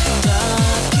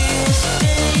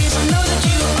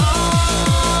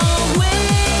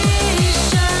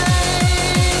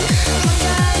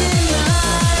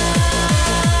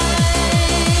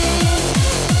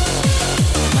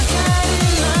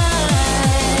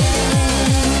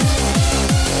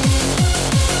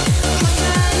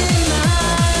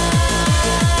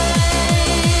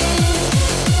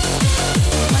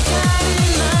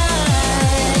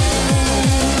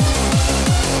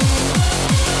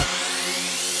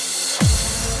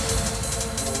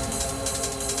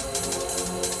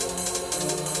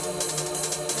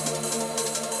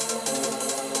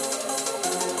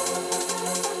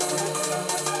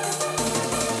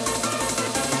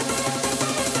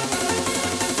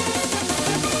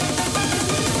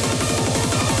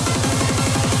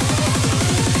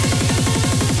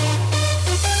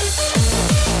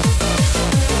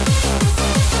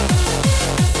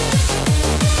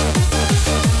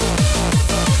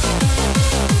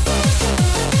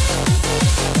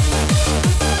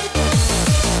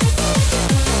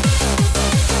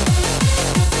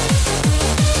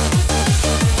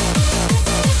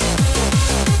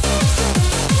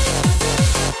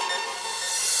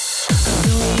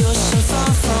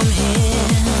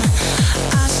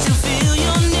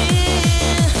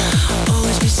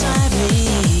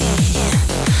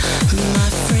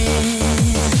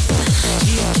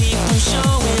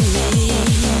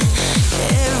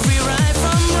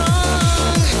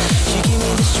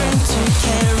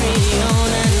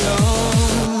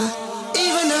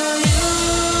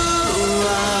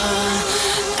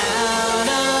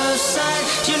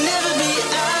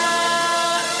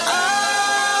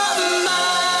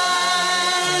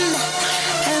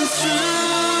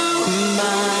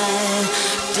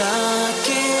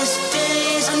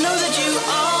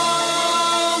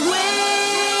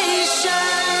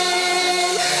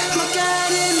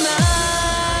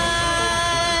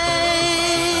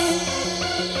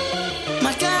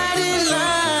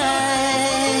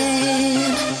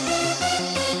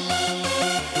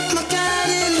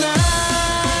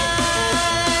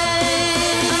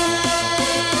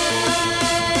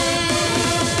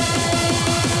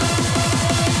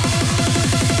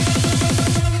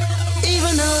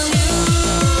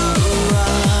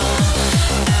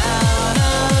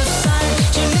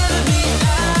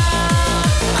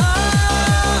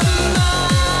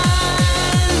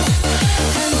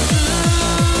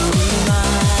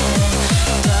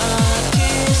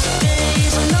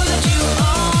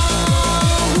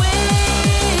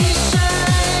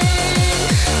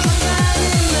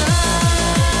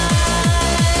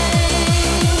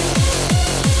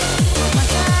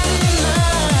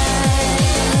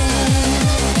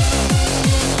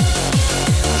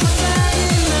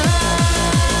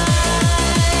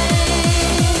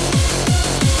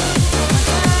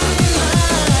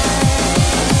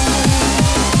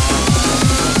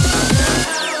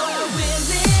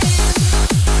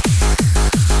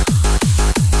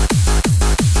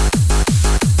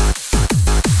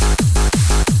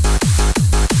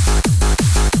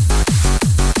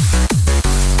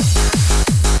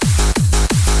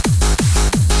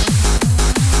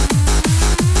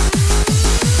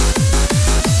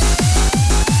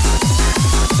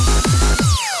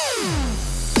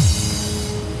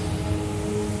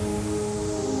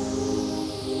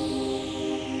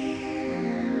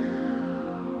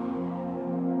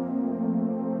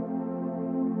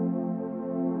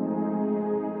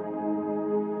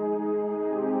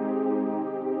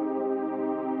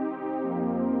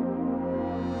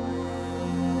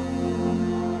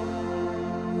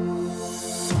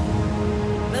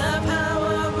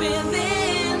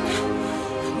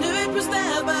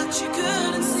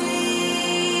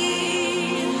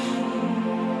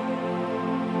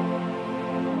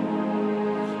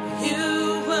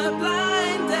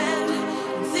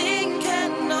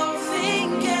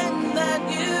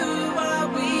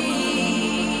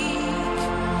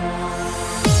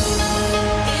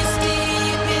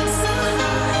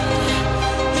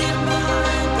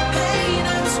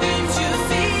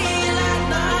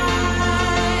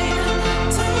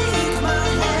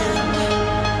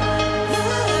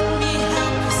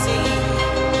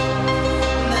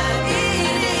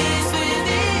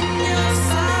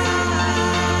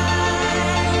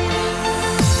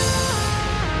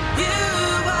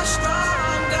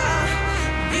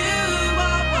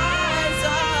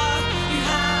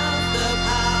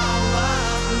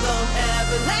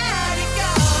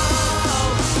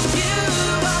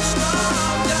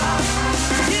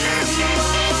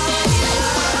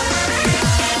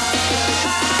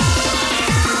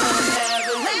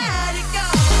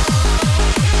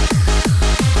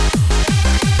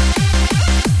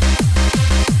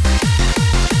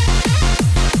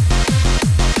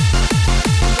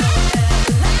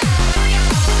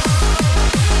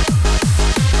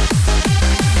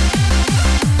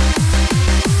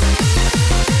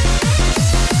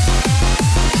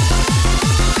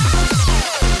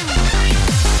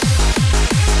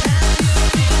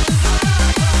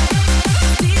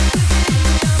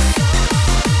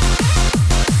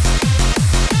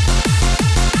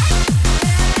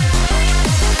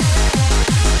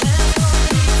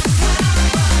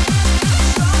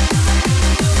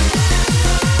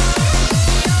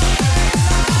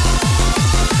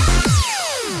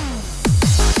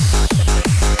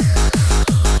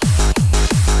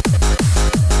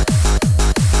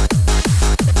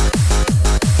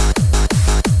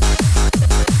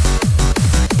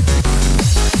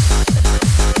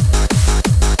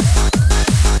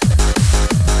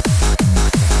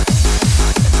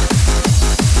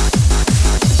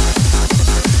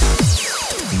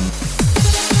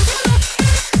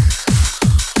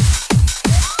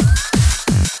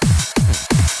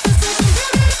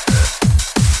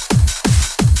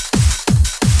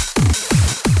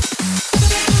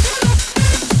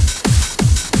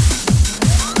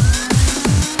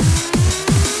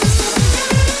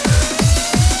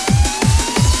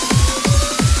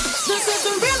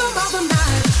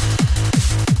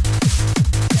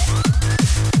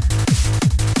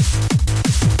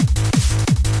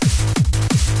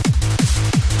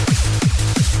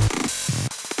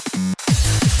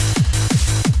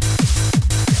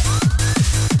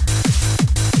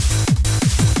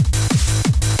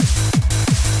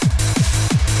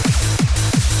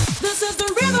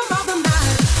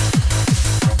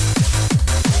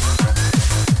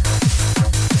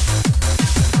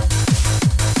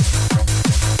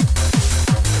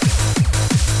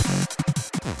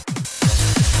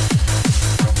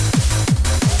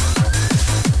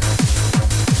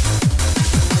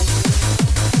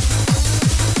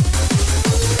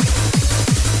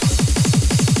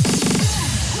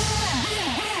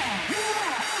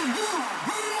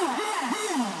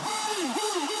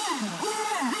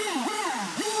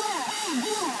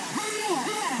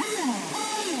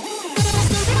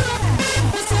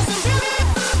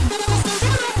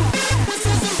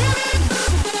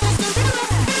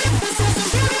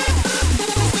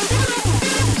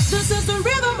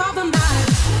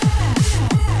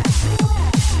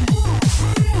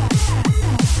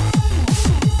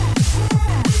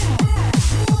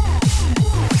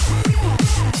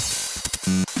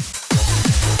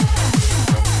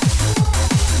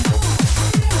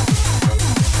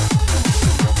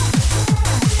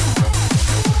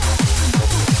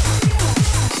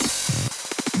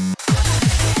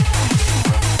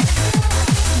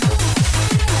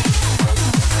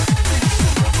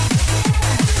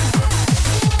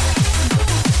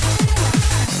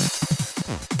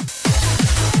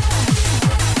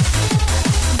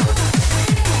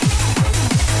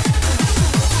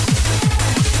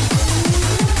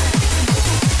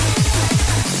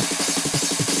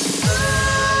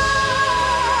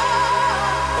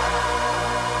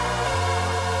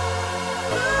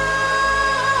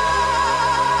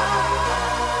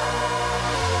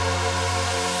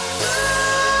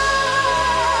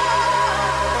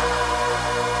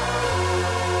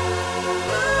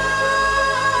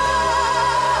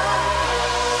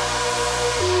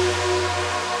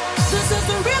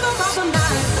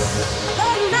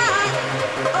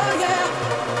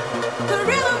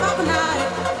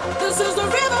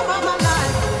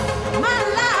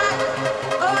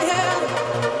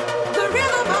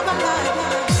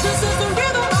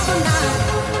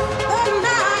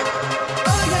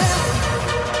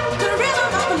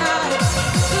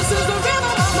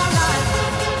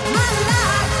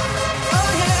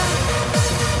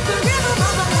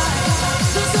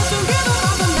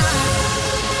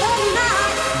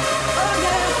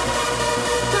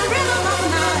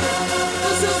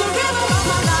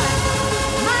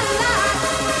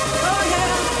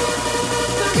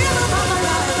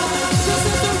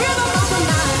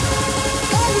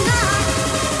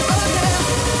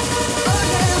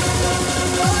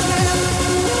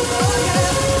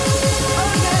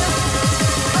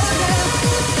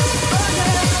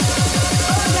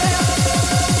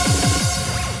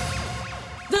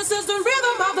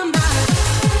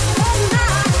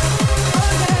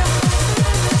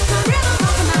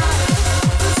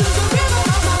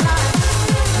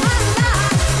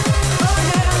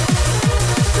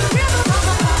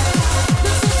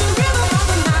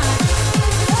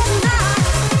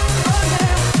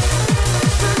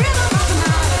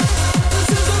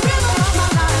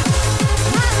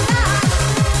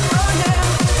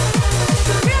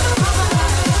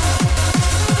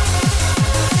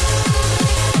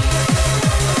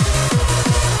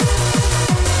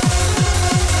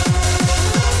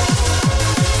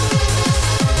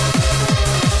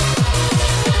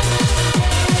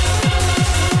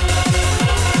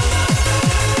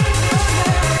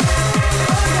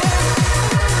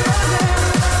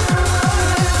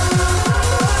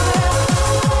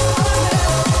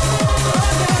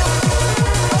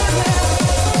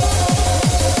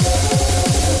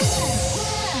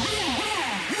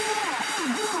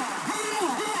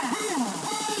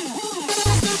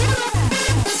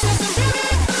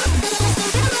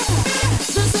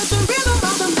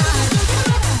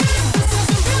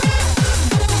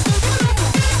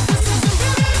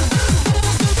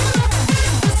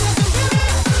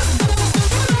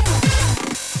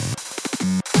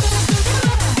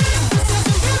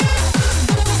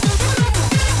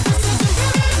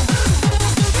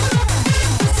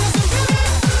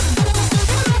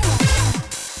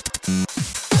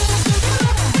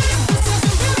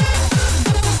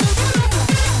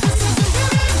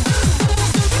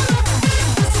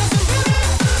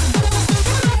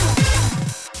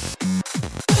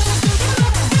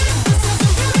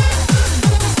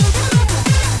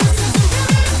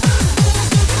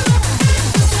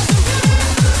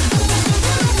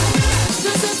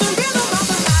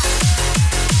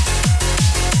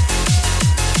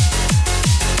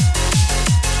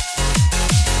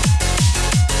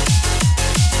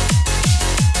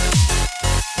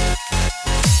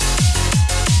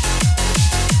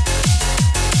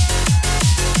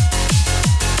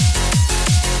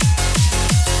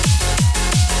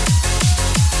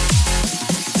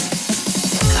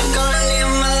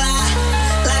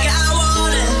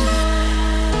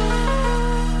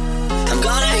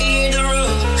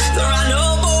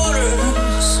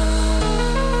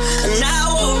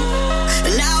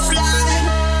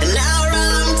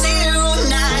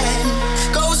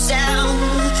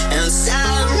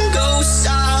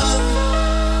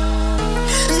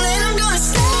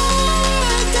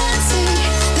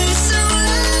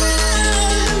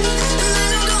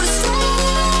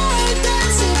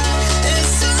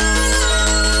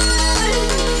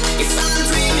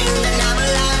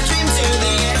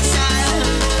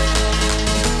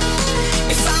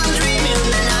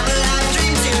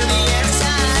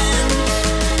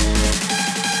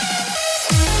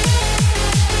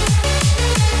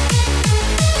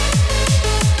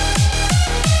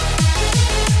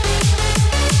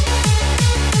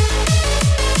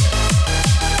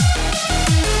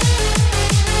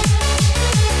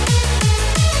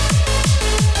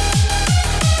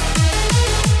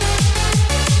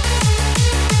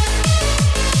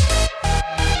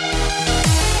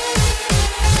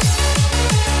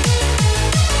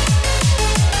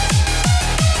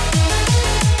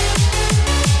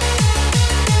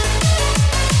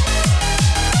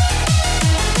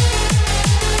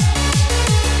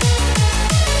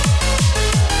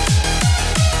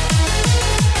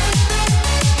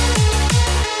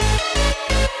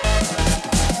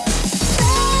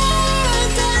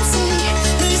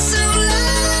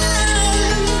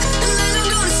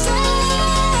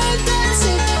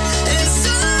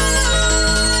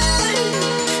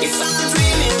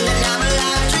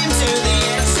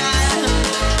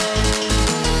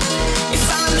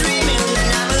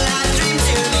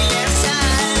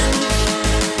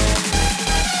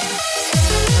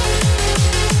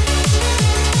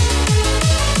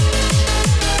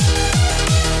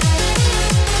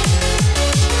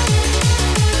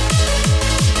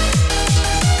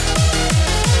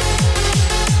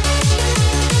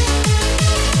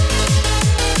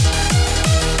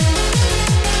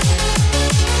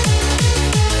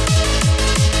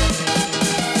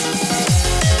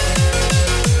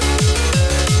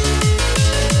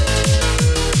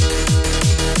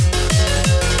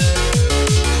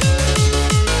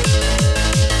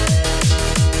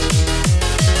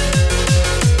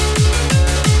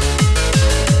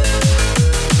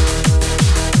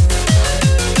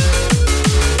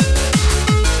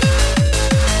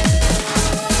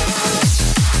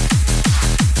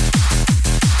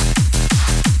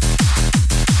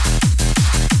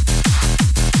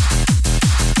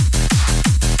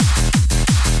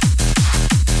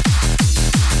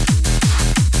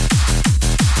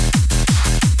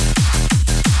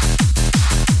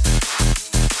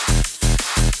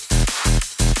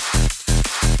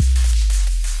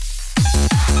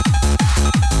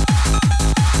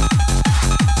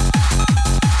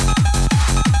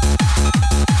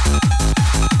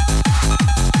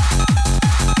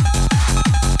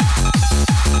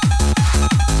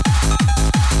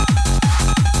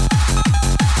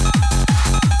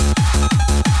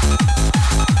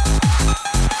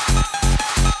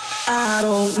I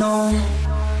don't know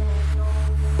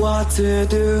what to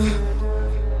do.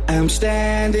 I'm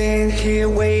standing here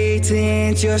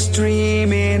waiting, just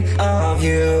dreaming of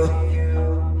you.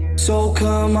 So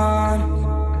come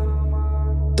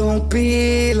on, don't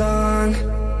be long.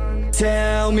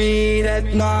 Tell me that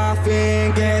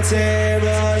nothing can tear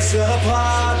us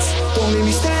apart. Don't leave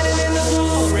me standing in the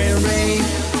pouring rain.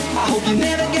 I hope you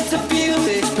never get to feel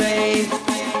this pain.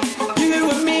 You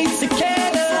and me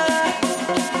together,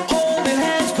 holding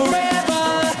hands forever.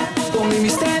 Don't leave me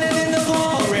standing in the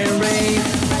pouring rain.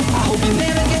 I hope you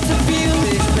never get to feel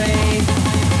this pain.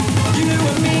 You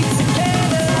and me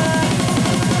together,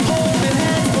 holding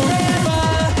hands forever.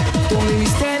 Don't leave me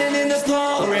standing in the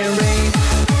pouring rain.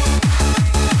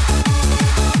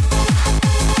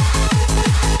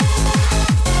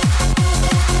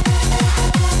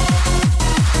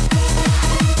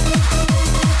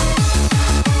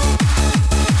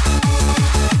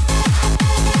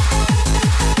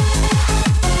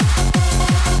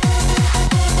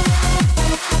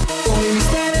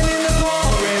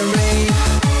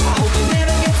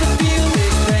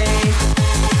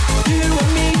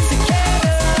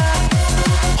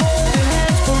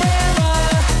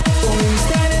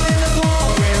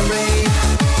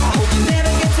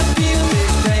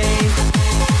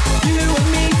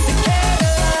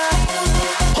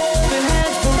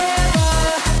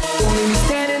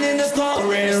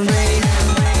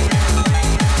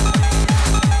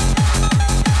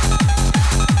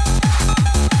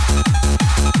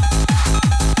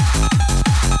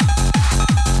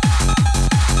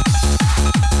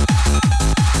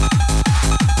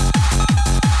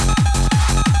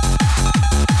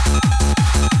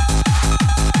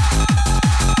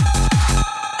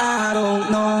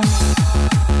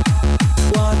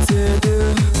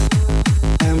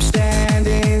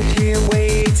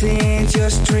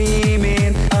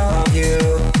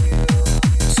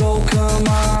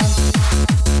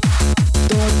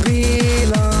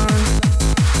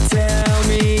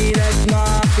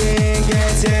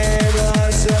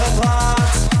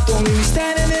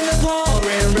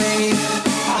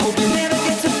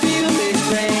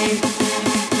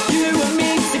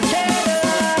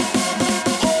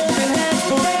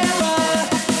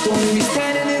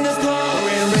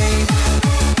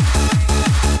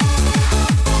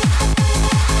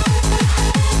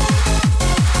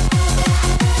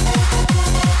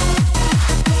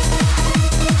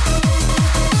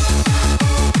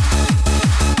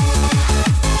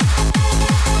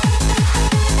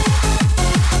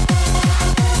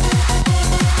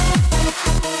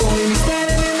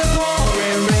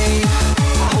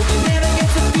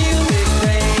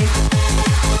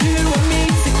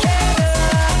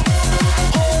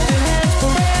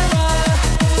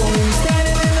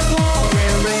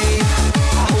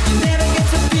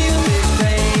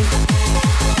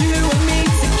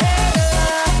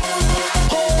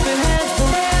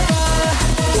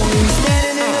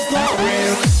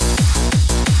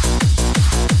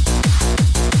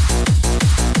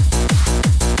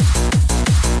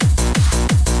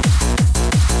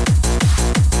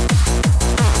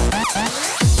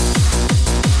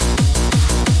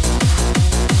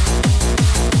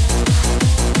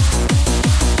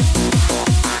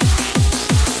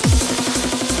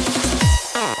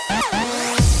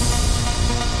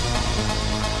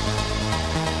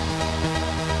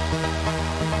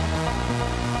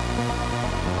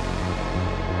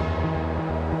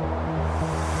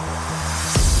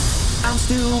 I'm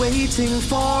still waiting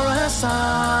for a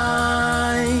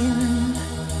sign.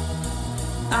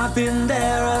 I've been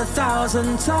there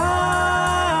 1,000 times.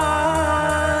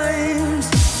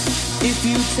 If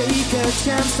you take a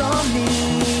chance on me,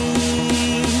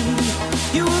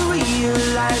 you'll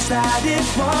realize that it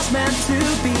was meant to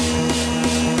be.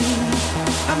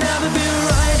 I've never been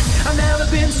right, I've never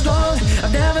been strong,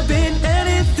 I've never been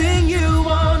anything you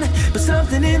want, but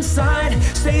something inside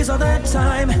stays all the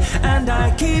time, and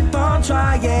I keep on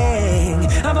trying.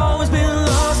 I've always been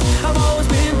lost, I've always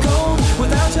been cold,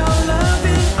 without your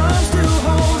loving arms to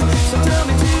hold. So tell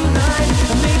me tonight,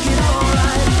 and make it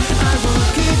alright, I will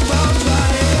keep on trying.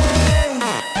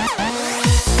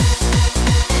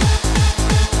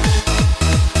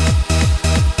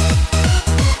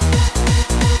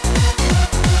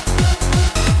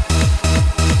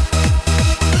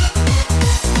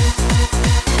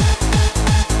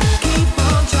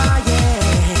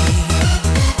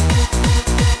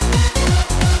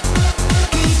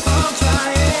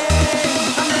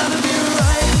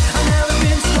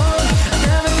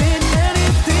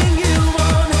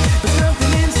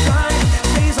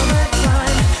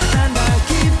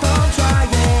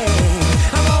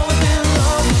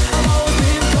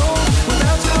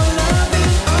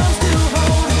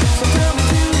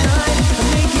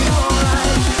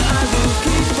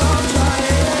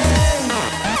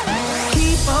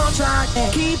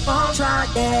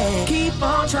 keep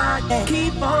on trying,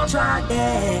 keep on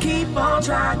trying, keep on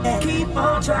trying, keep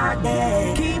on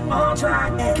trying, keep on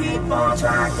trying, keep on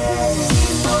trying,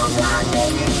 keep on trying,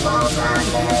 keep on trying,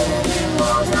 keep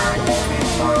on trying,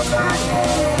 keep on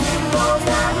trying, keep on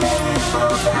trying, keep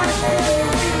on trying,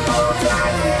 keep on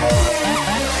trying.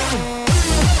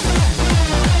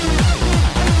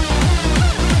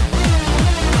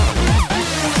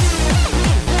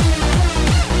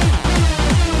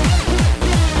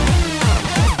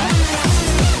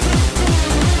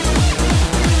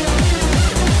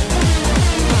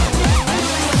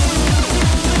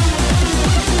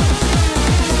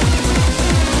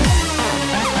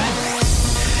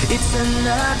 It's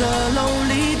another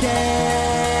lonely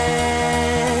day.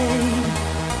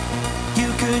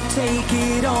 You could take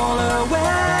it all away.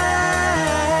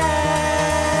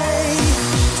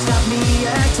 Stop me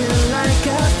acting like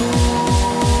a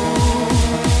fool.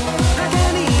 I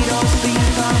can't eat or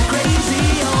sleep, I'm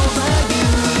crazy over you.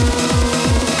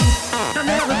 I've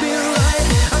never been right,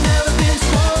 I've never been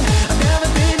strong, I've never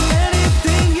been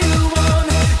anything you want.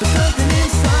 But something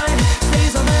inside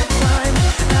stays on that time,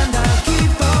 and I'll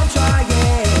keep on trying.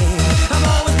 I've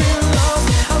always been lost,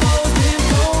 I've always been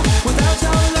cold, without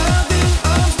your loving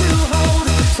arms to hold.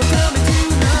 So tell me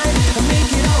tonight, I'll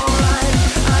make it alright.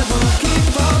 I will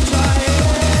keep on trying.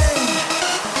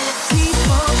 Keep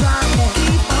on trying,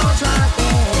 keep on trying,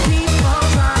 keep on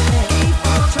trying, keep on trying, keep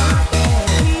on trying,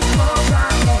 keep on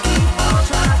trying, keep on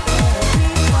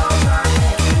trying, keep on trying, keep on trying, keep on trying,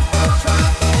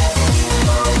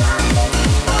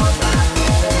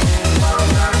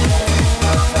 keep on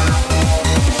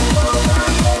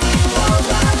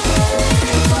trying,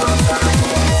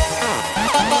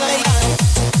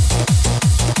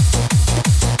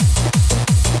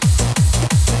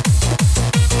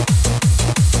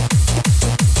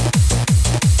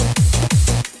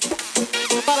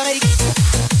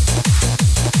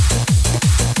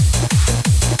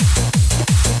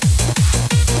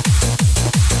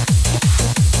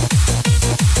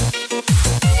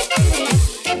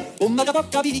 Come da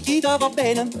porca picchita va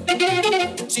bene,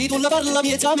 se tu la parla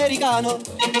miezza americano,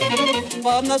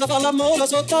 quando si fa l'amore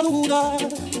sotto la luna,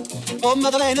 come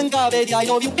da bene in cave di I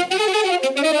love you.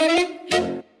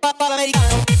 Papà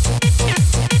l'americano.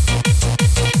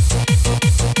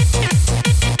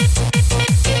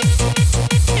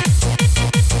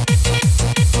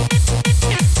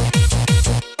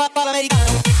 Papà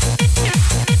l'americano.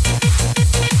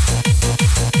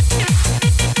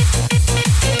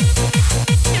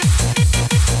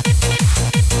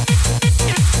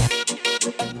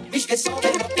 Ich che so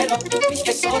del rockero, ich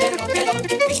che so del rockero,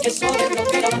 ich che so del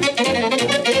rockero.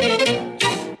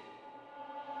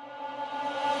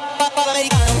 Papà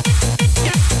l'americano.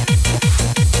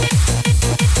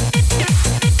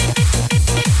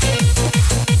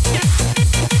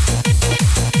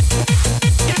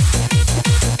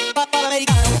 Papà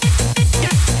l'americano.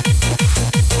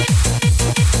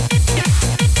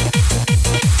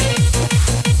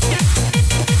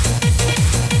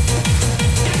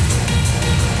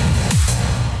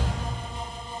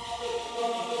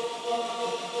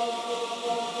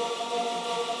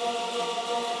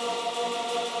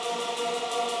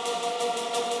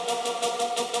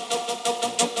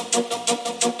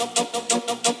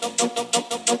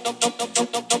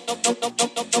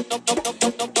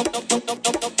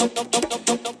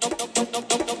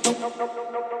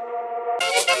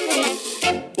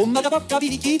 Come da porca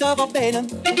picchita va bene,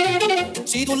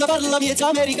 se tu la parla miezza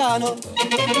americano,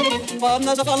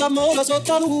 quando si fa l'amore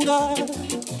sotto la luna,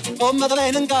 come da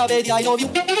bene in cave di I love you.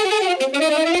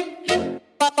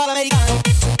 Papà l'americano.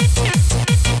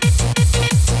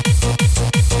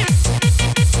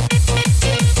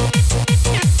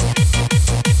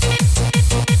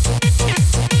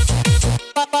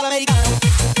 Papà l'americano.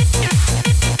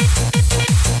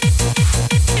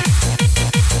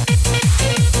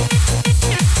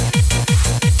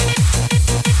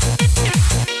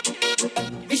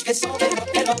 Ich che so del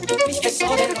rockero, ich che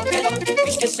so del rockero,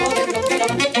 ich che so del rockero.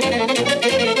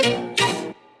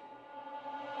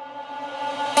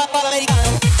 Papà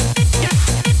l'americano.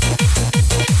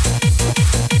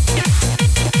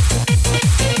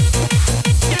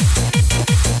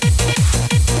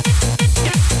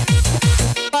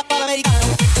 Papà l'americano.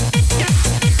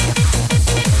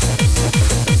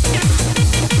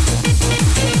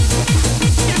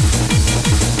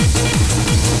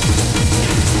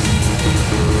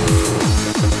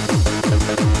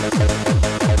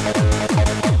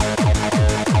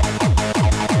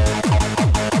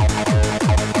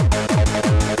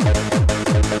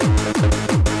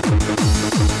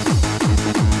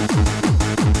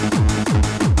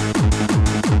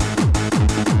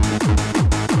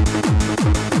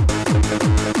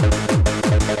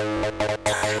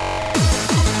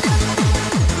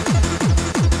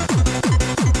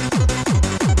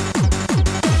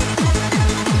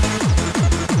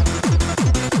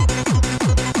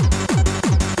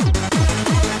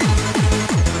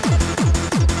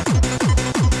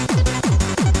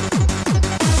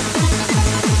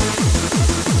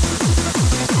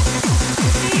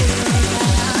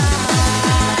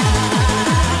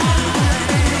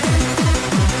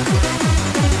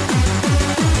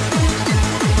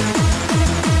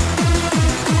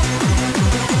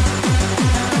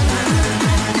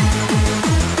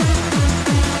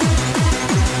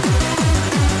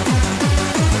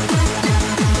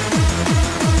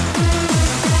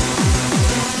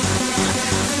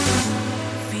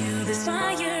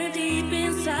 fire deep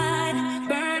inside,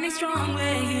 burning strong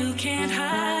where you can't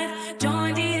hide.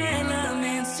 Join the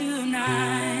elements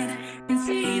tonight and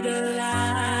see the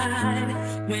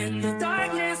light. When the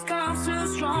darkness comes too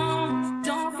strong,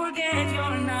 don't forget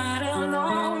you're not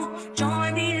alone.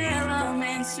 Join the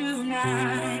elements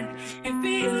tonight and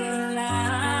feel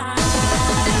alive.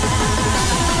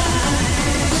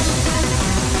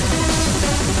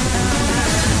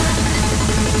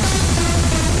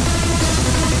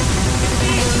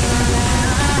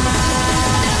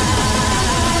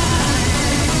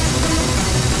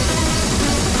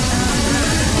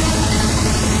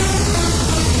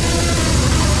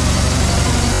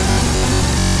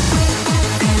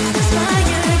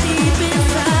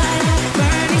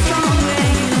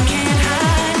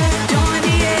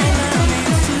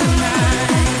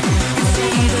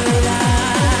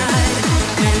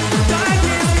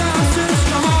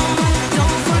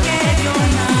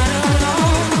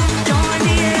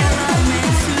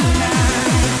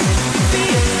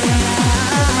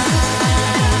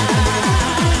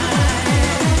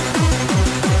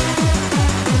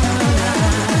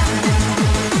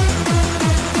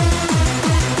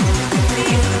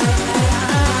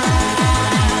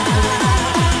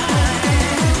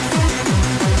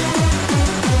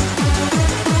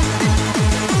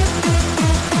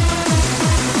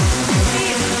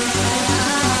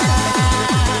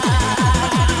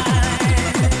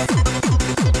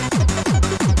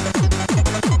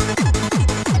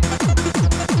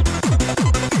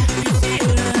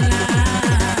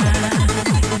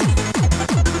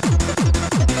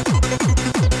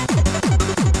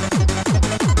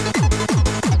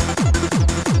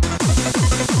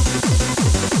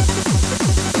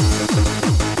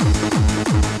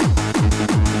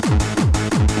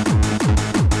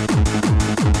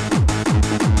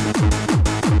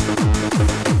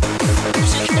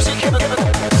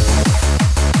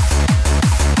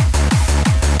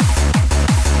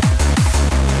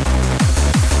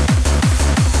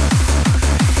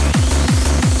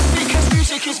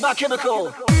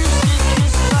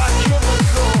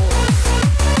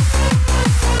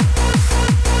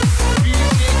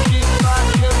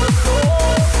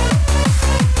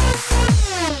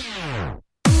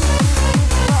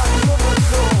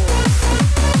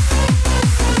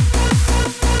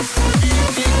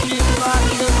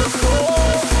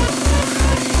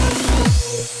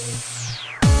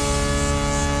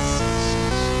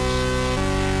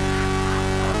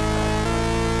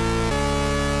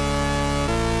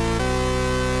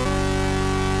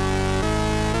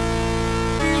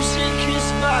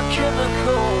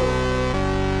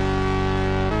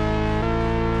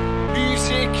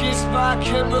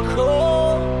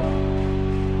 Chemical.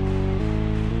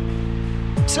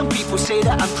 Some people say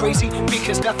that I'm crazy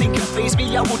because nothing can faze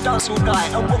me. I will dance all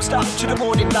night and won't stop to the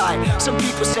morning light. Some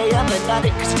people say I'm an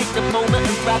addict, cause take the moment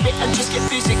and grab it and just get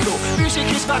physical. Music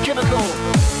is my chemical.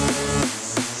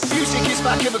 Music is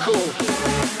my chemical.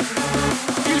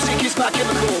 Music is my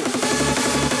chemical.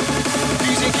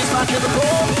 Music is my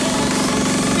chemical.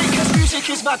 Because music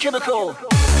is my chemical.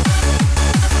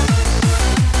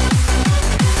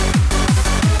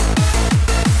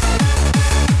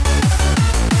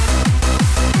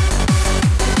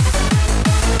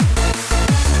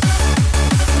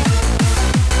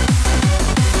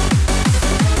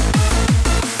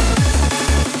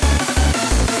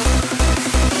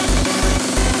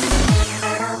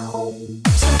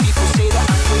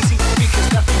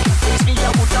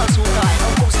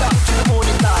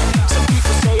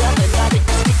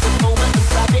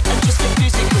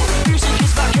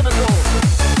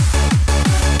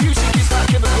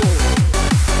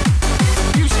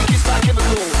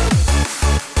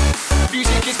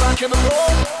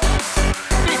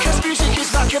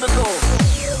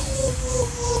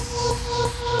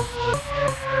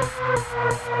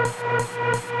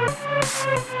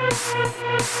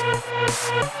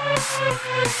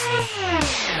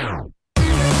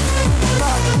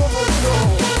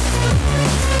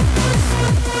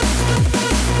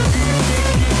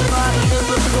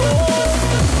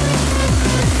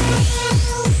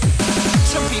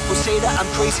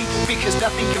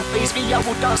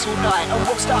 All night and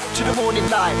won't stop to the morning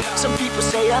light. Some people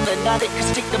say I'm an addict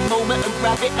cause take the moment and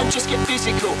grab it and just get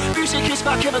physical. Music is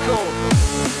my chemical.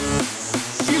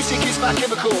 Music is my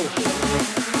chemical.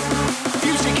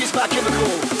 Music is my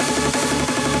chemical.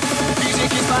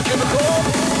 Music is my chemical.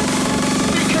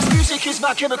 Because music is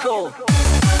my chemical.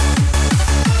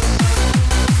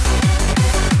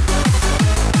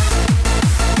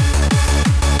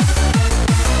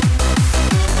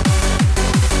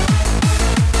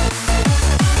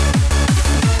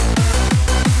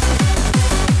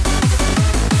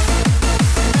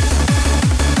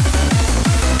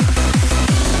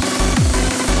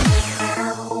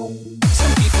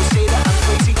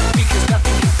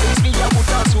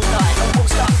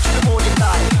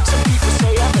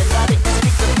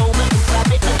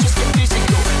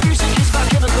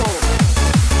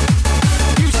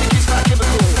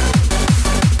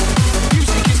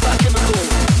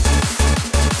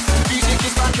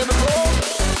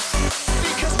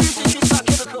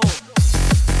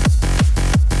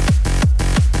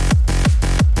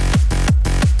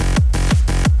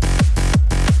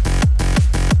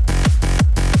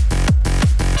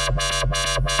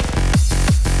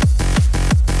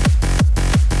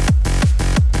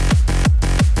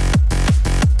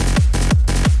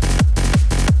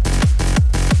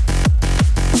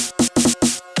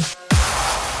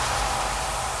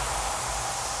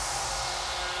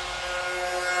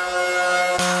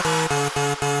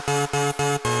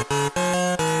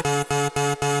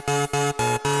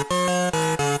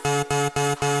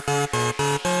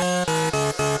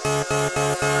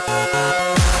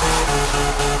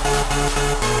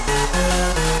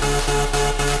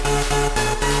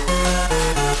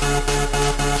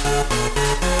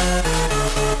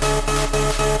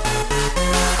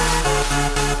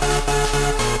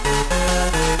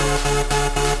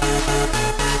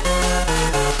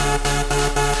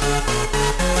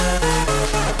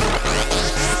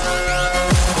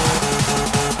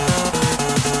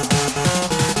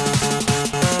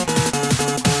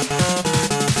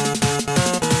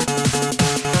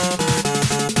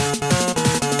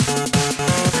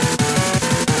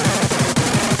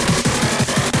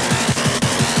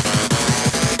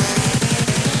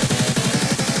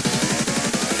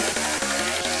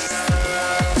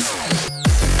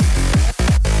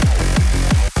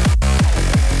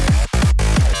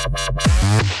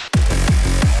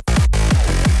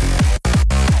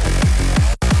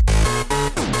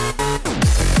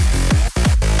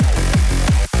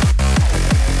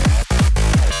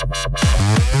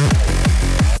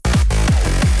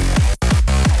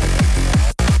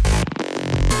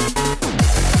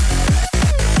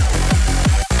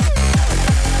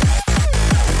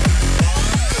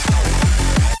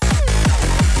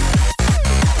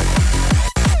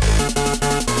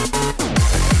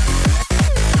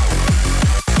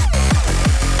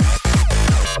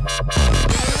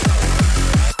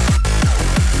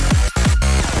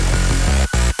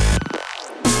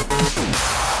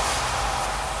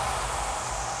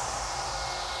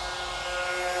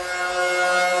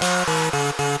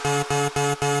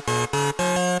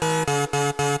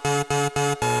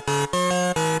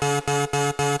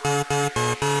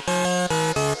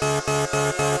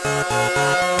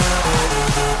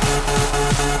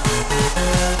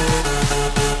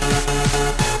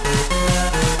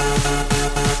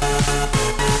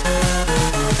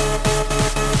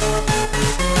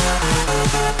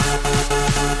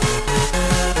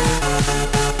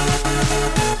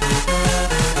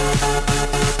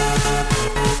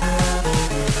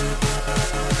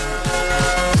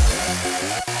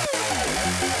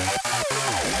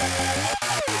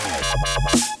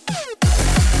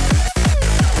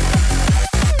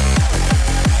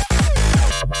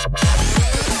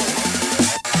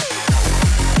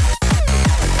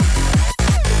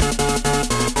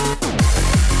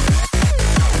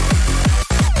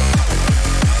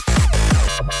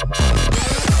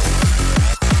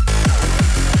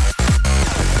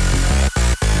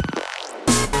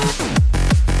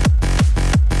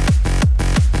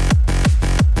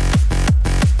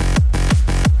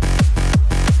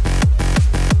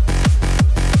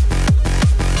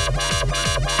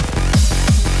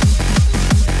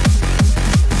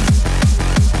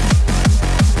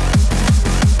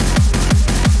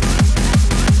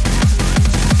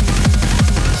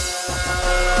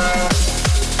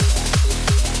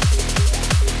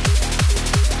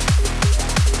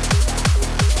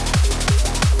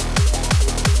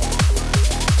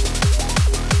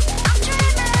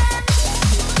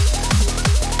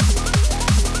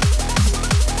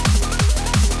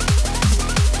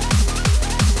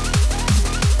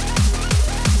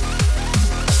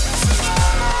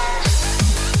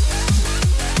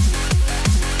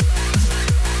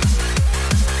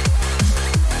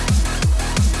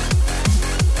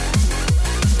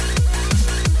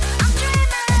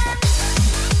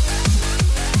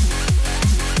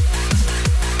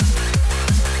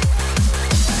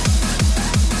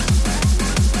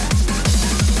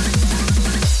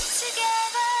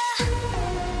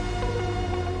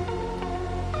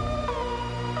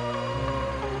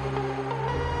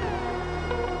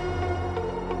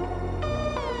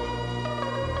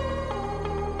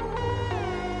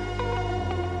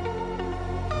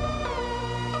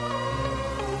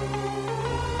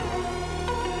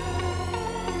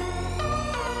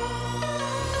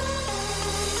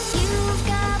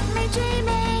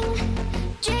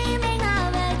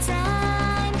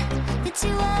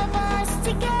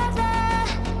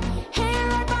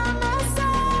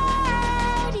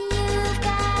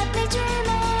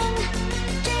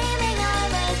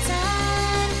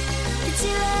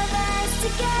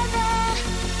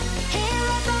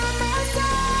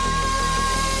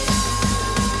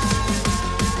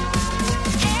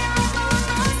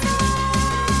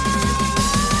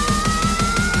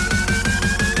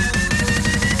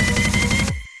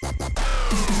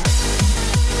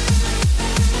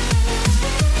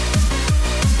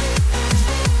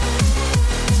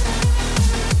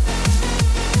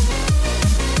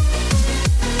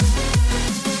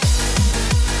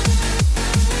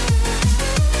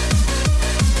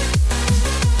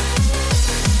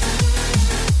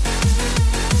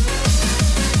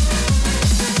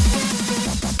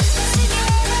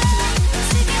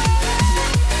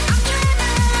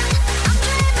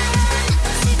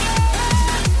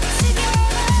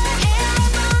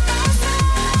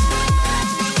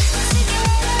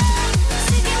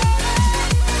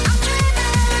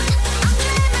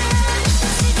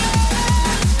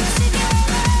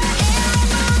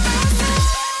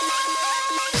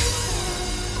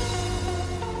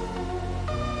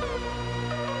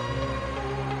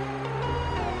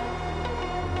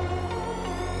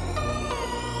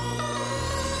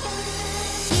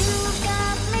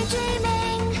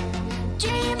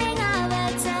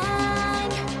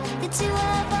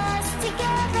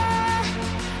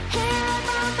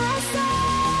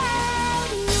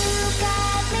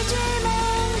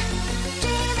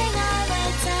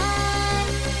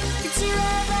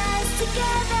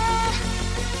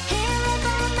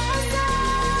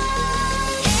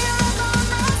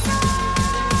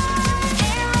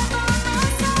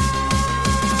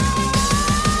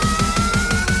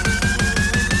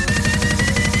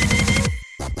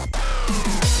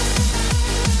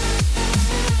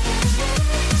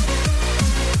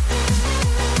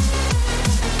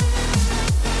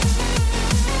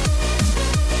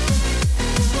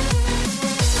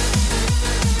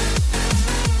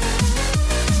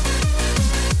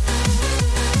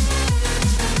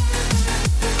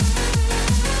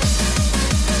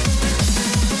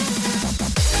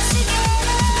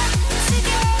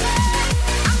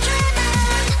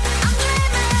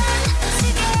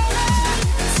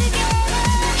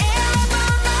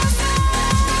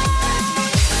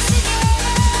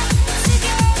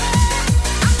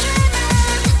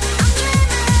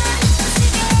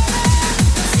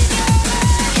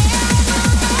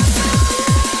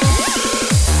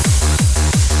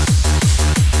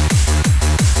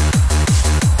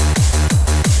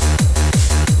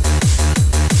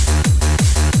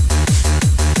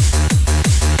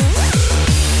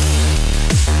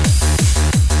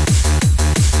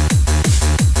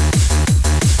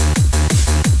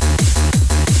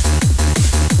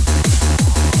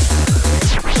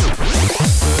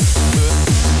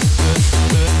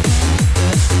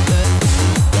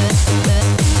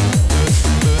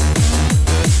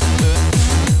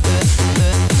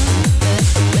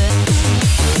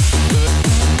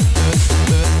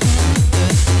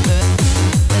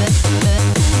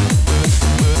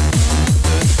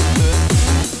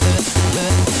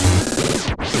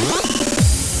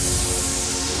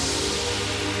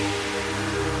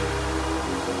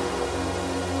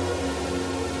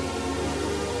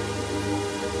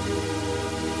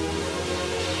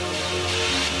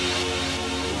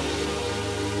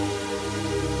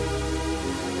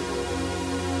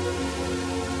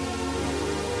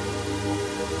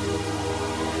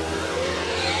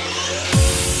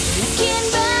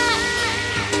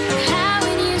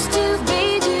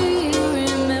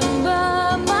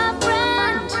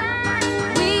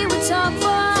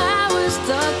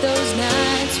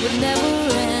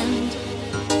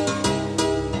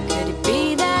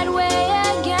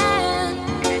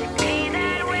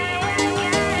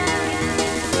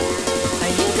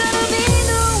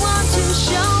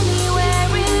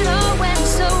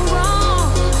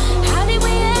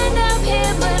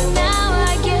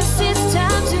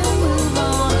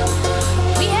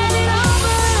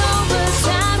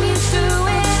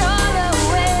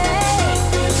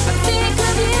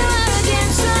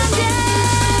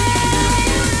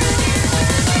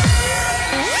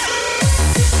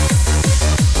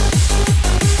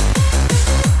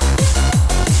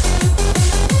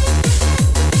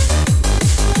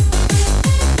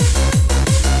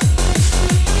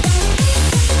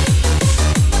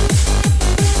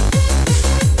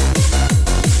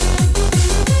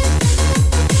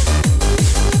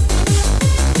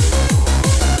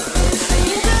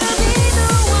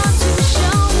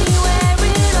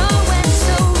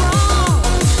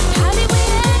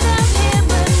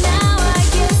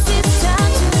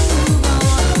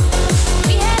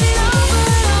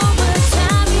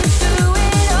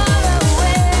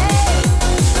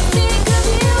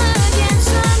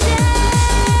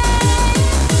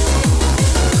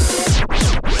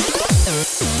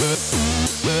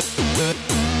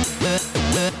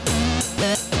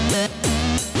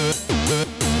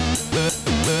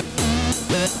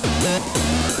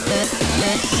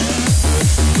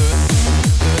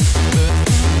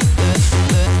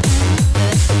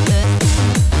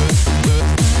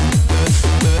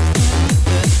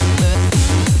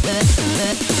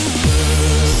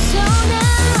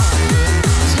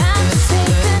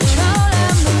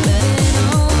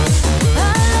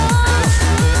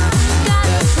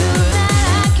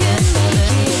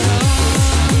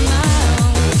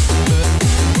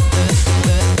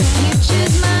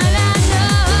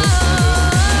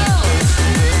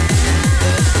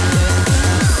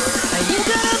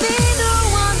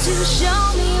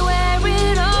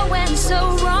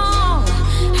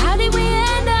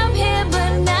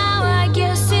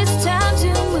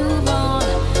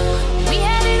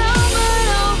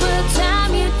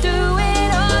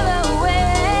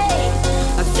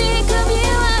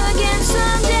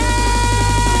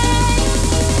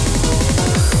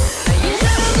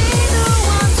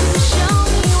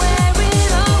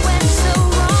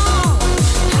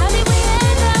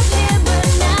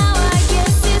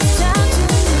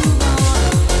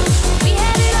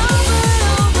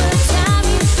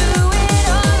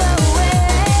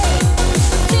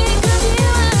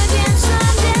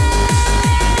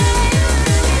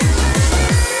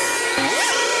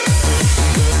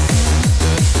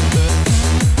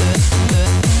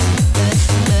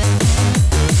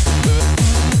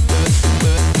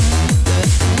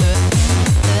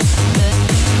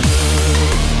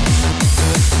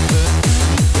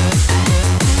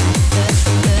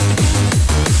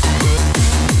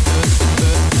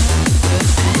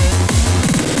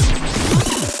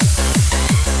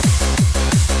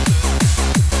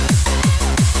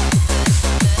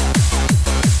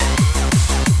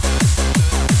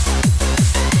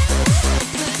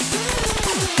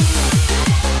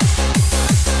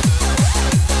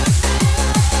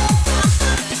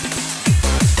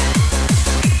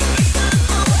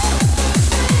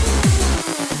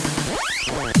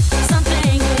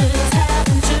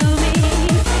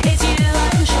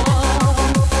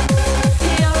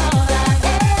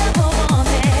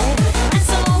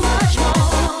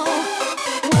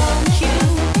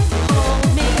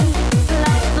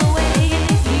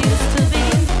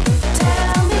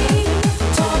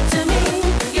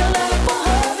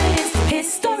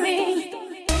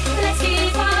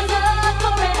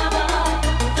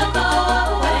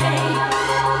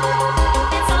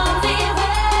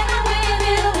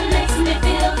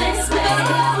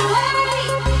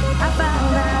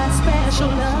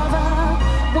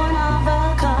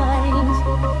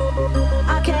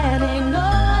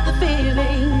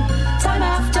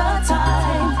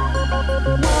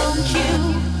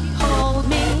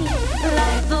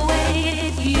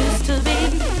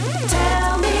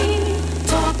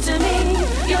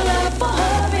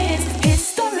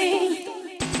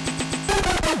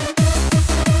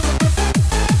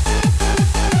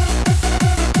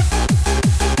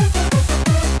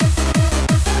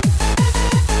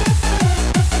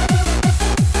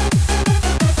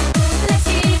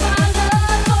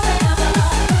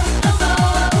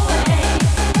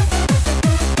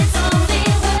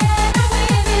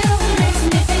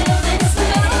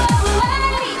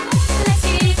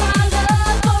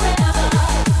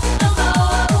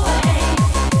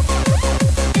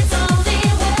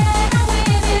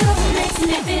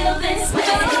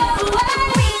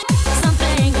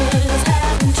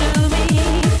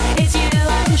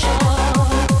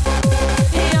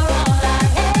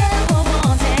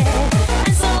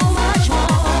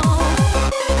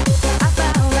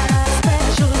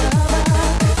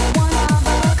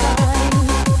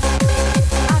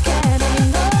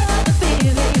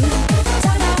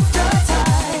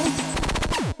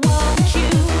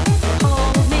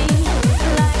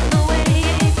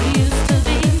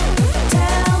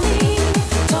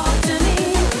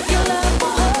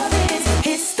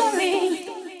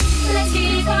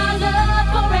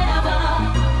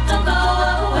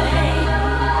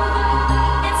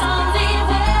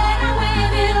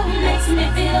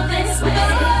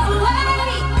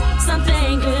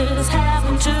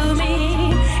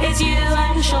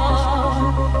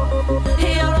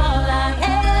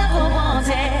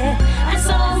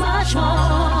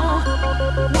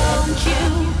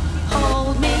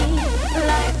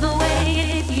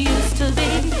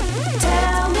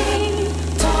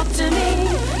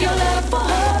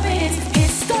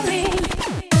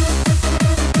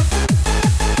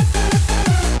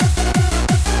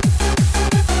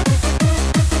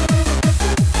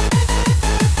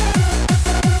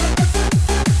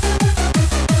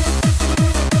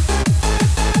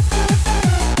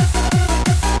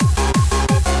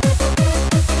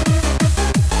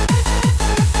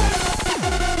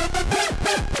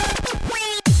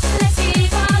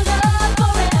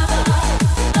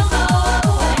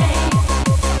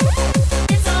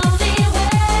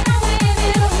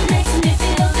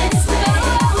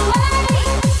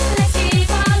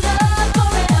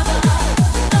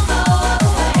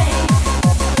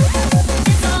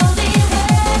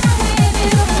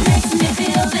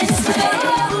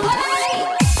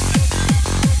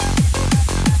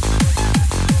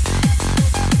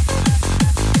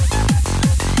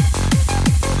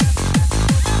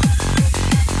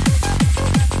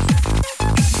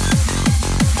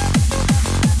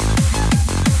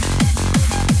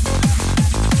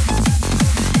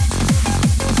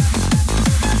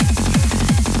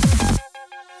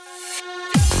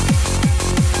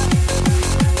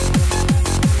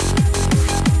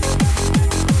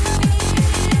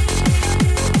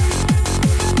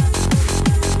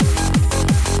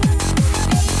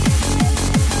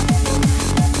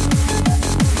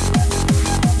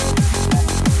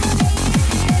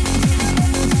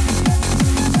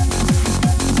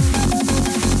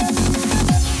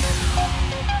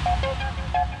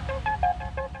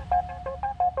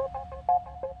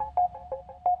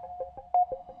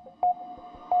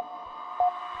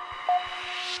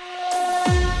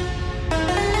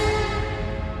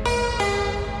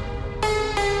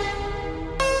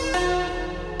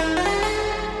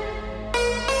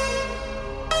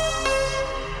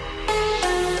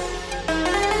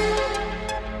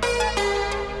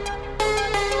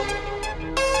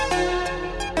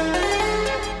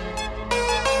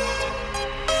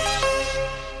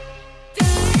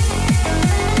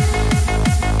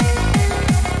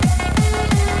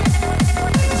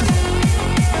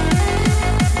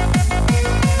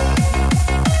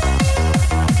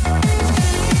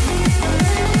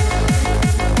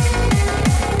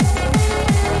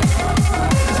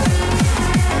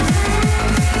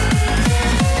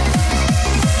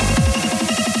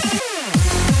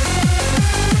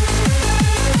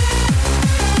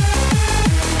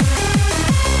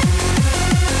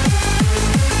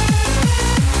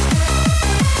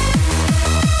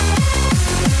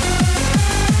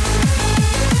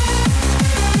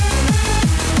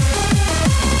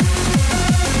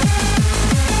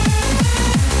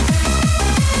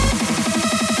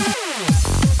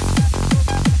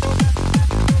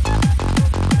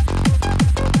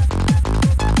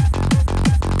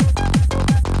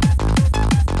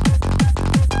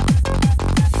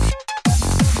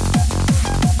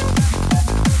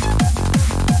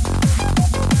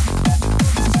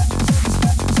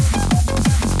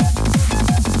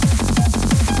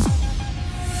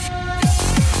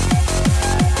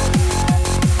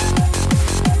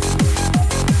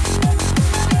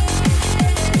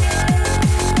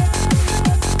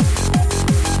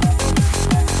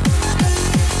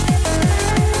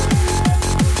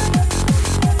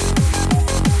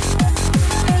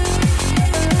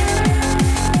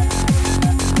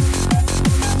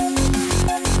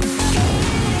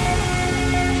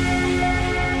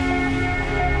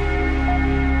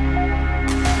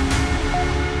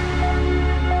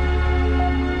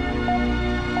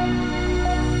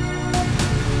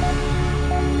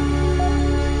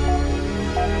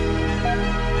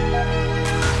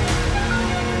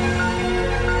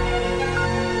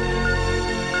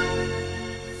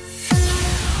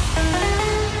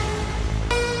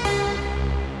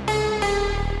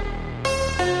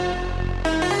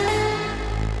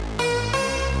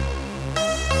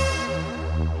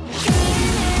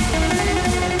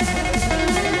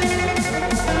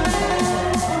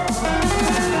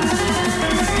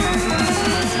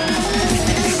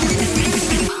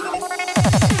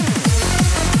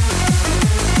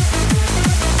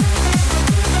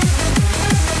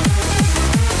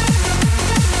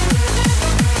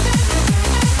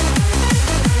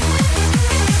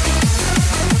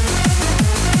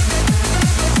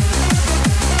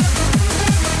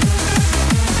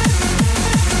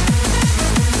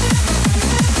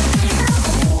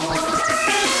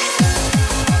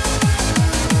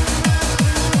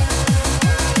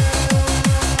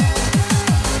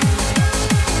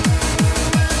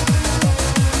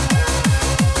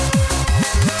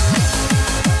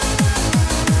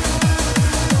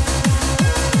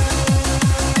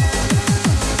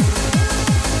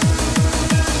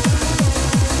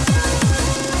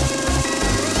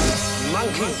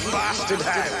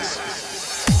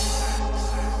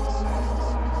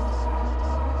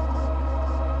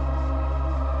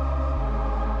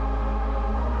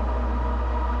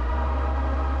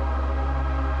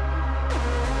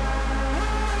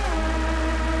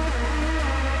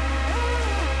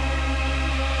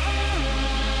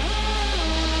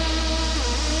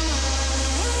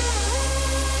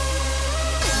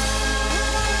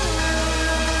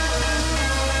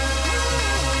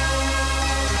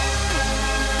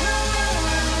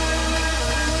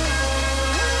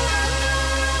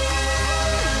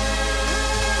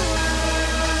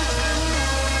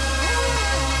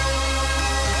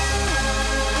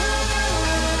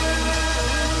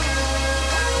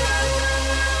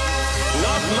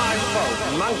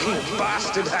 monkey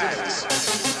bastard hands.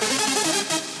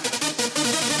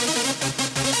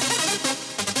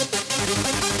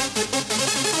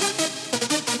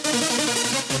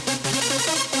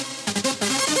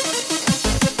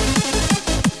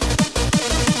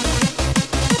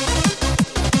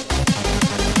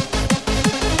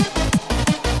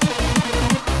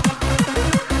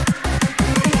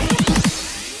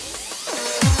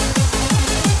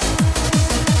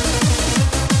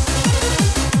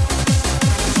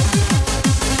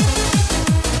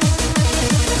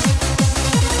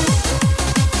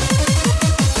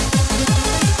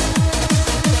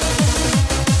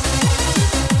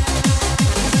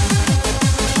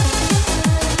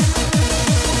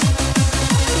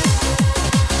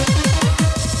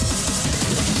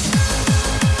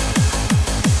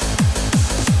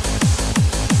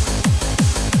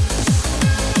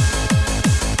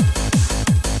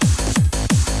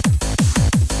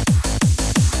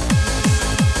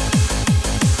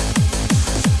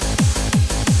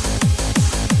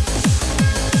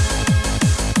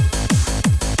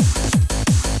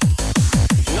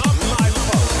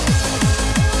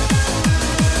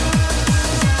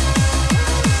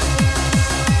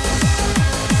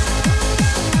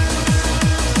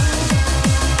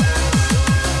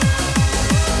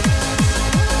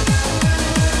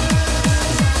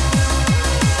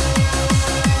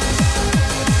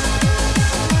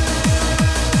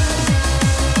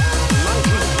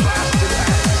 Monkey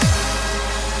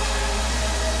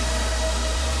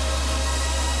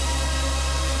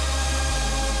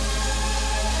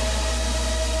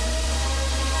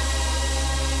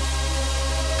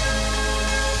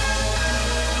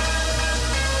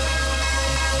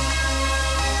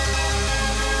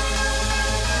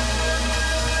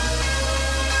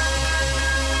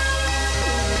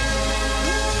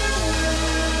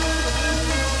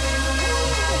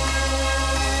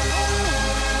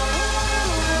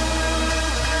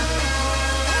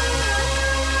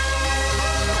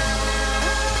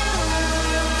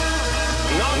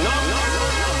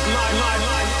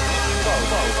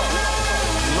bastard.